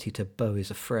sensibility to Beau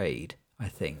is Afraid, I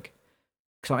think.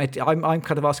 So I'm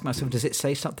kind of asking myself, does it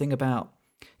say something about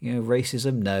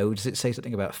racism? No. Does it say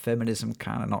something about feminism?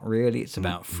 Kind of not really. It's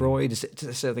about Freud. Does it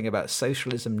say something about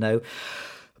socialism? No.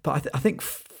 But I think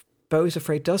Beau is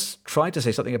Afraid does try to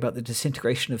say something about the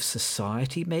disintegration of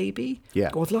society, maybe.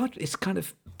 Yeah. Or it's kind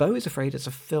of, Beau is Afraid is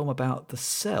a film about the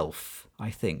self,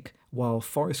 I think, while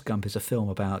Forrest Gump is a film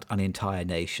about an entire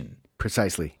nation.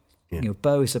 Precisely. Yeah.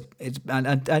 Beau is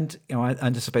and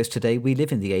I suppose today we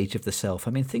live in the age of the self.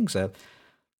 I mean,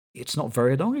 it's not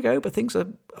very long ago, but things are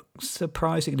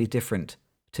surprisingly different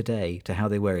today to how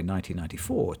they were in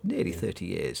 1994, nearly 30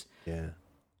 years. Yeah.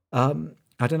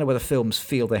 I don't know whether films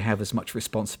feel they have as much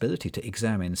responsibility to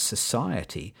examine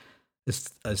society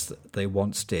as they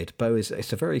once did. Beau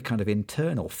it's a very kind of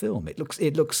internal film. It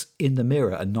looks in the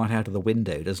mirror and not out of the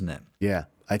window, doesn't it? Yeah,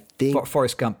 I think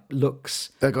Forrest Gump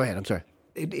looks. Oh, go ahead. I'm sorry.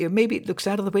 Maybe it looks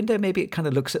out of the window. Maybe it kind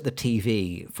of looks at the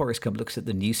TV. Forrest Gump looks at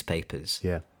the newspapers.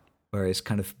 Yeah. Whereas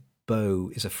kind of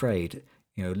Beau is Afraid,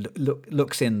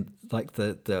 looks in like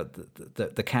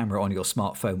the camera on your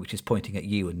smartphone, which is pointing at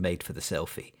you and made for the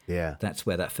selfie. Yeah. That's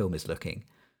where that film is looking.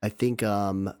 I think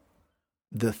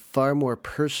the far more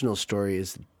personal story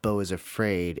is Beau is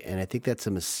Afraid, and I think that's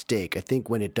a mistake. I think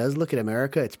when it does look at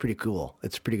America, it's pretty cool.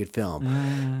 It's a pretty good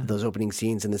film. Those opening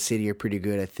scenes in the city are pretty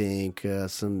good, I think.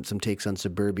 Some takes on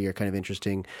suburbia are kind of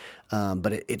interesting.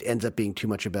 But it ends up being too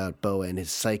much about Beau and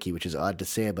his psyche, which is odd to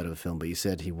say about a film. But you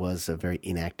said he was a very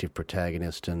inactive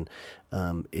protagonist, and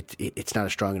it's not a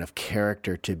strong enough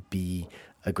character to be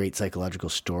a great psychological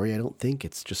story, I don't think.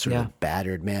 It's just sort of a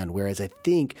battered man. Whereas I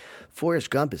think Forrest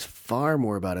Gump is far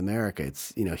more about America.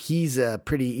 It's, he's a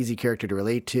pretty easy character to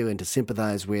relate to and to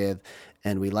sympathize with,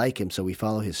 and we like him, so we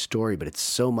follow his story. But it's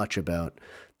so much about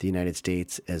the United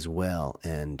States as well,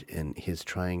 and his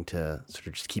trying to sort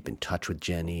of just keep in touch with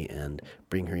Jenny and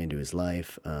bring her into his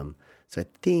life. So I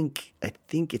think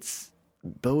it's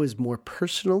Beau is more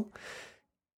personal.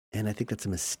 And I think that's a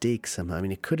mistake somehow. I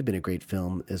mean, it could have been a great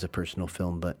film as a personal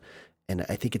film, and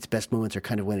I think its best moments are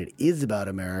kind of when it is about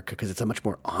America, because it's a much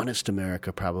more honest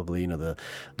America, probably.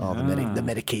 The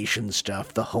medication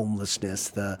stuff, the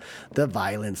homelessness, the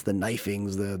violence, the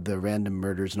knifings, the random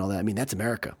murders, and all that. I mean, that's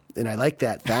America, and I like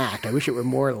that fact. I wish it were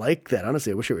more like that.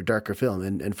 Honestly, I wish it were a darker film.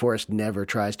 And Forrest never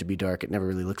tries to be dark. It never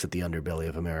really looks at the underbelly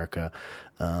of America,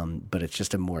 but it's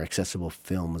just a more accessible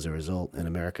film as a result. And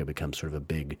America becomes sort of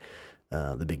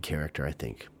the big character, I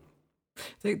think.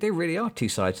 They really are two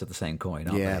sides of the same coin,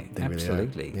 aren't they? They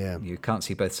absolutely. Really are. Yeah. You can't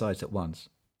see both sides at once.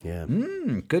 Yeah.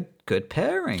 Good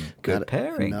pairing. Good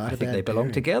pairing. I think they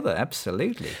belong together.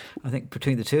 Absolutely. I think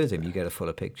between the two of them, you get a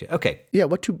fuller picture. Okay. Yeah.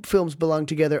 What two films belong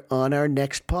together on our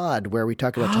next pod, where we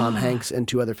talk about Tom Hanks and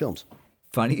two other films?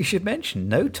 Funny you should mention.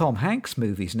 No Tom Hanks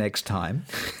movies next time.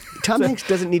 Tom Hanks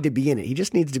doesn't need to be in it. He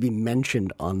just needs to be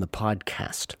mentioned on the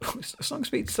podcast. Song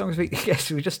speed. Yes,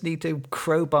 we just need to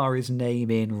crowbar his name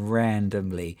in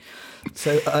randomly.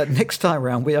 So next time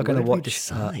around, we are going to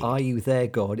watch Are You There,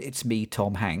 God? It's Me,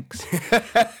 Tom Hanks.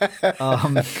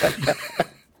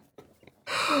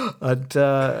 And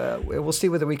we'll see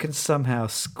whether we can somehow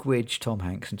squidge Tom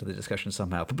Hanks into the discussion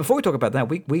somehow. But before we talk about that,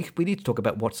 we need to talk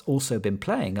about what's also been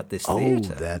playing at this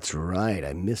theatre. Oh, that's right.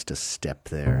 I missed a step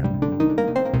there.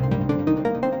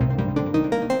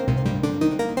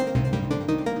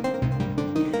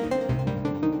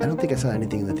 I don't think I saw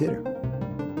anything in the theater.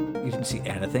 You didn't see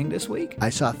anything this week? I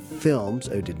saw films.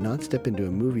 I did not step into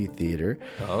a movie theater.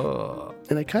 Oh.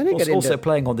 And I kind of got into... Also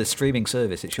playing on this streaming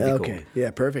service, it should be called. Okay, yeah,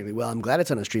 perfectly. Well, I'm glad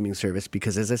it's on a streaming service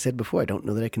because, as I said before, I don't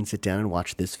know that I can sit down and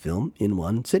watch this film in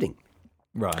one sitting.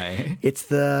 Right. It's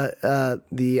the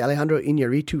Alejandro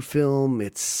Iñárritu film.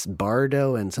 It's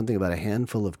Bardo and something about a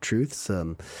handful of truths.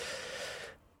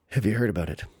 Have you heard about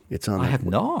it? It's on. I have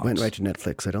not. Went right to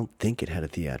Netflix. I don't think it had a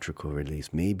theatrical release.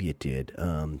 Maybe it did.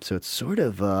 So it's sort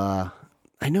of.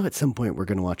 I know at some point we're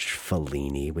going to watch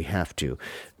Fellini. We have to.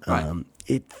 Right.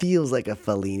 It feels like a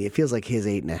Fellini. It feels like his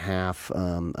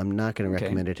 8.5. I'm not going to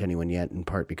recommend it to anyone yet, in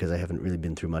part because I haven't really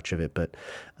been through much of it. But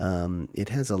it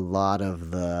has a lot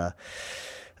of the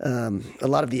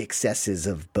excesses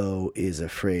of Beau is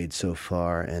Afraid so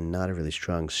far, and not a really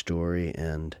strong story.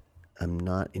 And I'm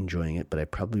not enjoying it, but I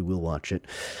probably will watch it.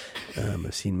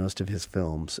 I've seen most of his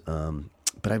films.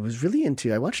 But I was really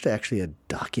I watched actually a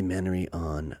documentary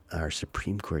on our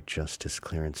Supreme Court Justice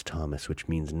Clarence Thomas, which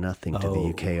means nothing to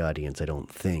the UK audience, I don't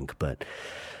think. But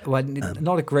well,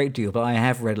 not a great deal, but I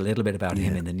have read a little bit about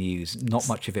him in the news. Not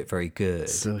much of it very good.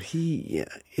 So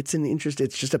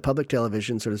it's just a public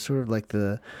television, sort of like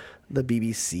the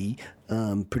BBC,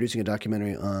 producing a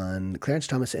documentary on Clarence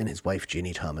Thomas and his wife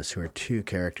Ginny Thomas, who are two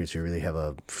characters who really have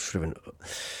a sort of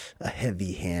a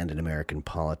heavy hand in American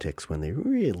politics when they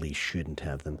really shouldn't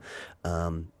have them.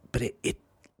 But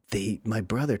my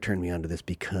brother turned me onto this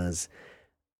because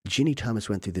Ginny Thomas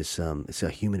went through this. It's a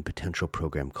human potential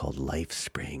program called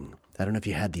LifeSpring. I don't know if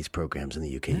you had these programs in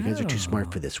the UK. You guys are too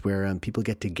smart for this, where people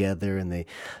get together and they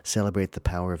celebrate the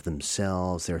power of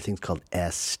themselves. There are things called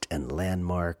EST and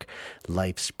Landmark,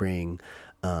 LifeSpring.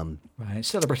 Right,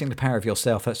 celebrating the power of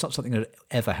yourself. That's not something that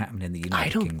ever happened in the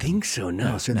United Kingdom. I don't think so.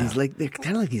 No. So they're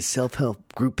kind of like these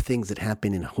self-help group things that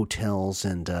happen in hotels.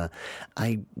 And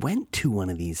I went to one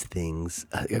of these things,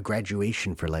 a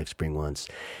graduation for LifeSpring once,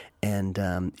 and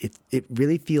it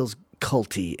really feels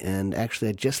culty. And actually,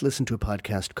 I just listened to a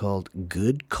podcast called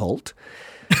Good Cult,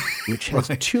 which has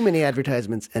too many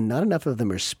advertisements, and not enough of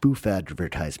them are spoof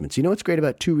advertisements. You know what's great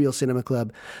about Two Real Cinema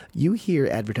Club? You hear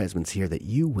advertisements here that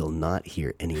you will not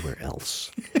hear anywhere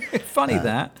else. Funny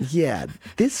that. Yeah,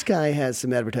 this guy has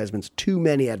some advertisements, too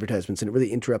many advertisements, and it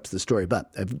really interrupts the story.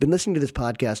 But I've been listening to this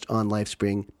podcast on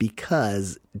LifeSpring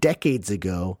because decades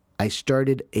ago, I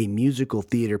started a musical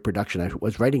theater production. I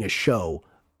was writing a show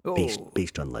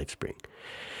based on LifeSpring.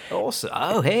 Awesome.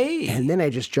 Oh, hey. And then I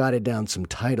just jotted down some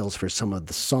titles for some of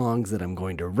the songs that I'm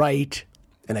going to write,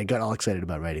 and I got all excited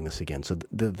about writing this again. So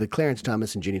the Clarence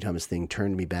Thomas and Ginny Thomas thing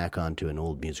turned me back onto an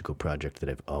old musical project that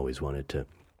I've always wanted to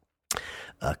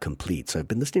complete. So I've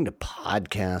been listening to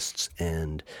podcasts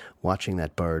and watching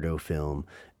that Bardo film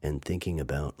and thinking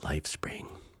about LifeSpring.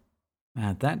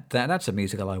 Man, that's a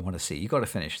musical I want to see. You got to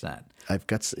finish that. I've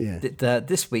got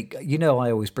this week. You know,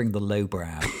 I always bring the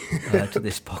lowbrow to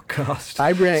this podcast.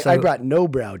 I brought no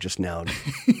brow just now.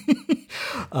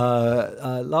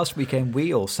 Last weekend,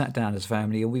 we all sat down as a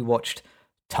family and we watched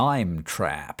Time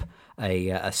Trap,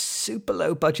 a super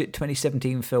low budget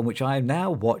 2017 film, which I have now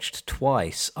watched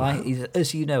twice. Wow.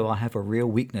 As you know, I have a real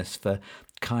weakness for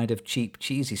kind of cheap,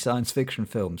 cheesy science fiction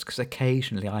films because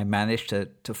occasionally I manage to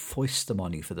foist them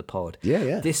on you for the pod.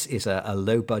 Yeah. This is a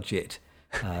low budget,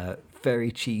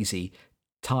 very cheesy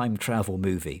time travel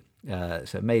movie.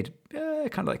 So made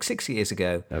kind of like 6 years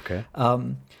ago. Okay.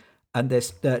 And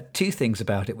there's two things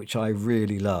about it which I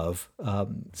really love.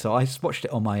 So I watched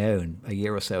it on my own a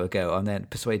year or so ago, and then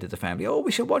persuaded the family, "Oh,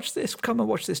 we should watch this. Come and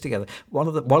watch this together." One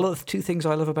of the two things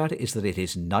I love about it is that it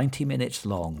is 90 minutes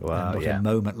long, and not a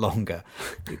moment longer.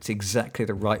 It's exactly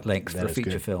the right length for a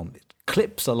feature film. It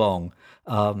clips along,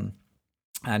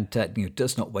 and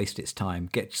does not waste its time.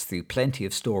 Gets through plenty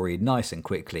of story nice and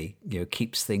quickly.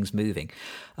 Keeps things moving.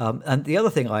 And the other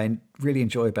thing I really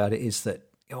enjoy about it is that.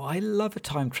 I love a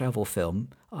time travel film.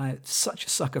 I'm such a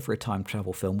sucker for a time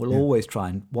travel film. We'll always try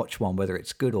and watch one, whether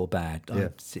it's good or bad.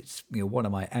 It's one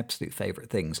of my absolute favorite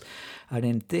things. And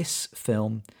in this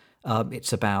film,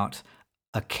 it's about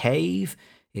a cave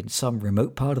in some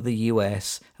remote part of the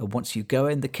US. And once you go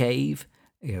in the cave,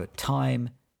 time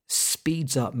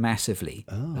speeds up massively.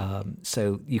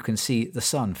 So you can see the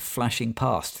sun flashing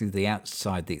past through the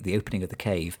outside, the opening of the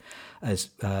cave, as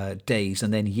days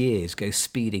and then years go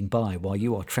speeding by while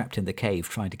you are trapped in the cave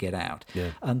trying to get out.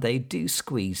 And they do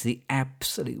squeeze the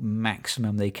absolute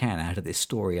maximum they can out of this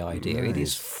story idea. Nice. It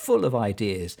is full of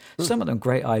ideas. Some of them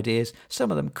great ideas,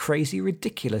 some of them crazy,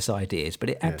 ridiculous ideas, but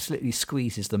it absolutely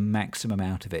squeezes the maximum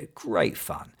out of it. Great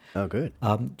fun. Oh, good.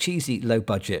 Cheesy, low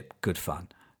budget, good fun.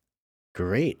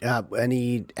 Great.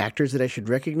 Any actors that I should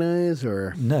recognize,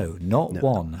 or no, not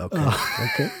one.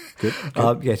 Okay, good.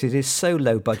 Yes, it is so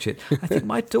low budget. I think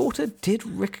my daughter did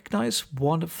recognize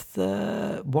one of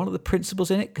the principals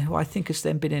in it, who I think has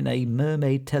then been in a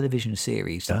mermaid television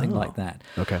series, something like that.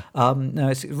 Okay. No,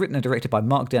 it's written and directed by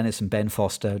Mark Dennis and Ben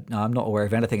Foster. I'm not aware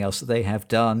of anything else that they have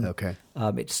done. Okay.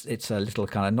 It's a little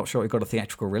kind of not sure it got a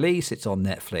theatrical release. It's on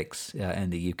Netflix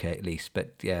in the UK at least,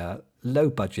 but yeah.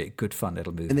 Low budget, good fun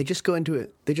little movie. And they just go into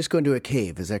a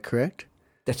cave. Is that correct?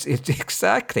 That's it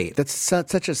exactly. That's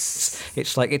such a.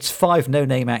 It's like it's 5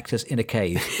 no-name actors in a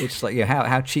cave. It's like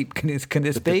how cheap can this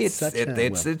be?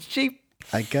 It's cheap.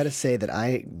 I gotta say that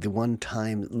the one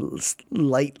time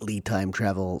slightly time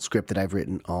travel script that I've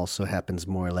written also happens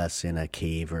more or less in a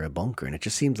cave or a bunker, and it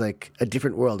just seems like a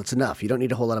different world. It's enough. You don't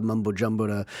need a whole lot of mumbo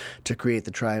jumbo to create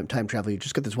the time travel. You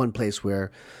just got this one place where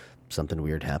something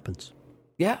weird happens.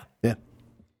 Yeah.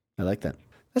 I like that.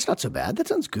 That's not so bad. That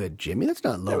sounds good, Jimmy. That's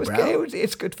not lowbrow.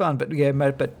 It's good fun, but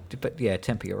yeah,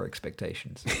 temper your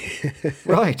expectations.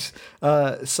 Right.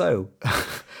 So,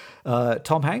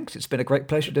 Tom Hanks, it's been a great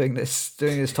pleasure doing this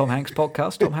Tom Hanks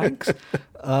podcast. Tom Hanks.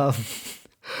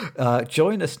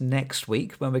 Join us next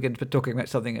week when we're going to be talking about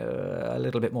something a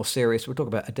little bit more serious. We'll talk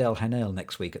about Adele Hanel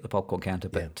next week at the Popcorn Counter.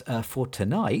 But for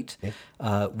tonight,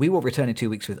 we will return in 2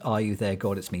 weeks with Are You There,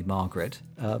 God? It's Me, Margaret.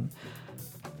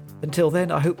 Until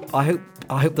then, I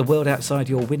hope the world outside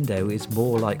your window is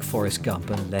more like Forrest Gump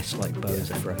and less like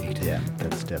Beau's Afraid. Yeah,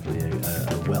 that's definitely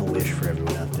a well wish for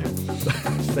everyone out there.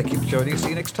 Thank you for joining us. See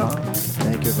you next time.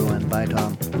 Thank you, everyone. Bye,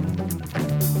 Tom.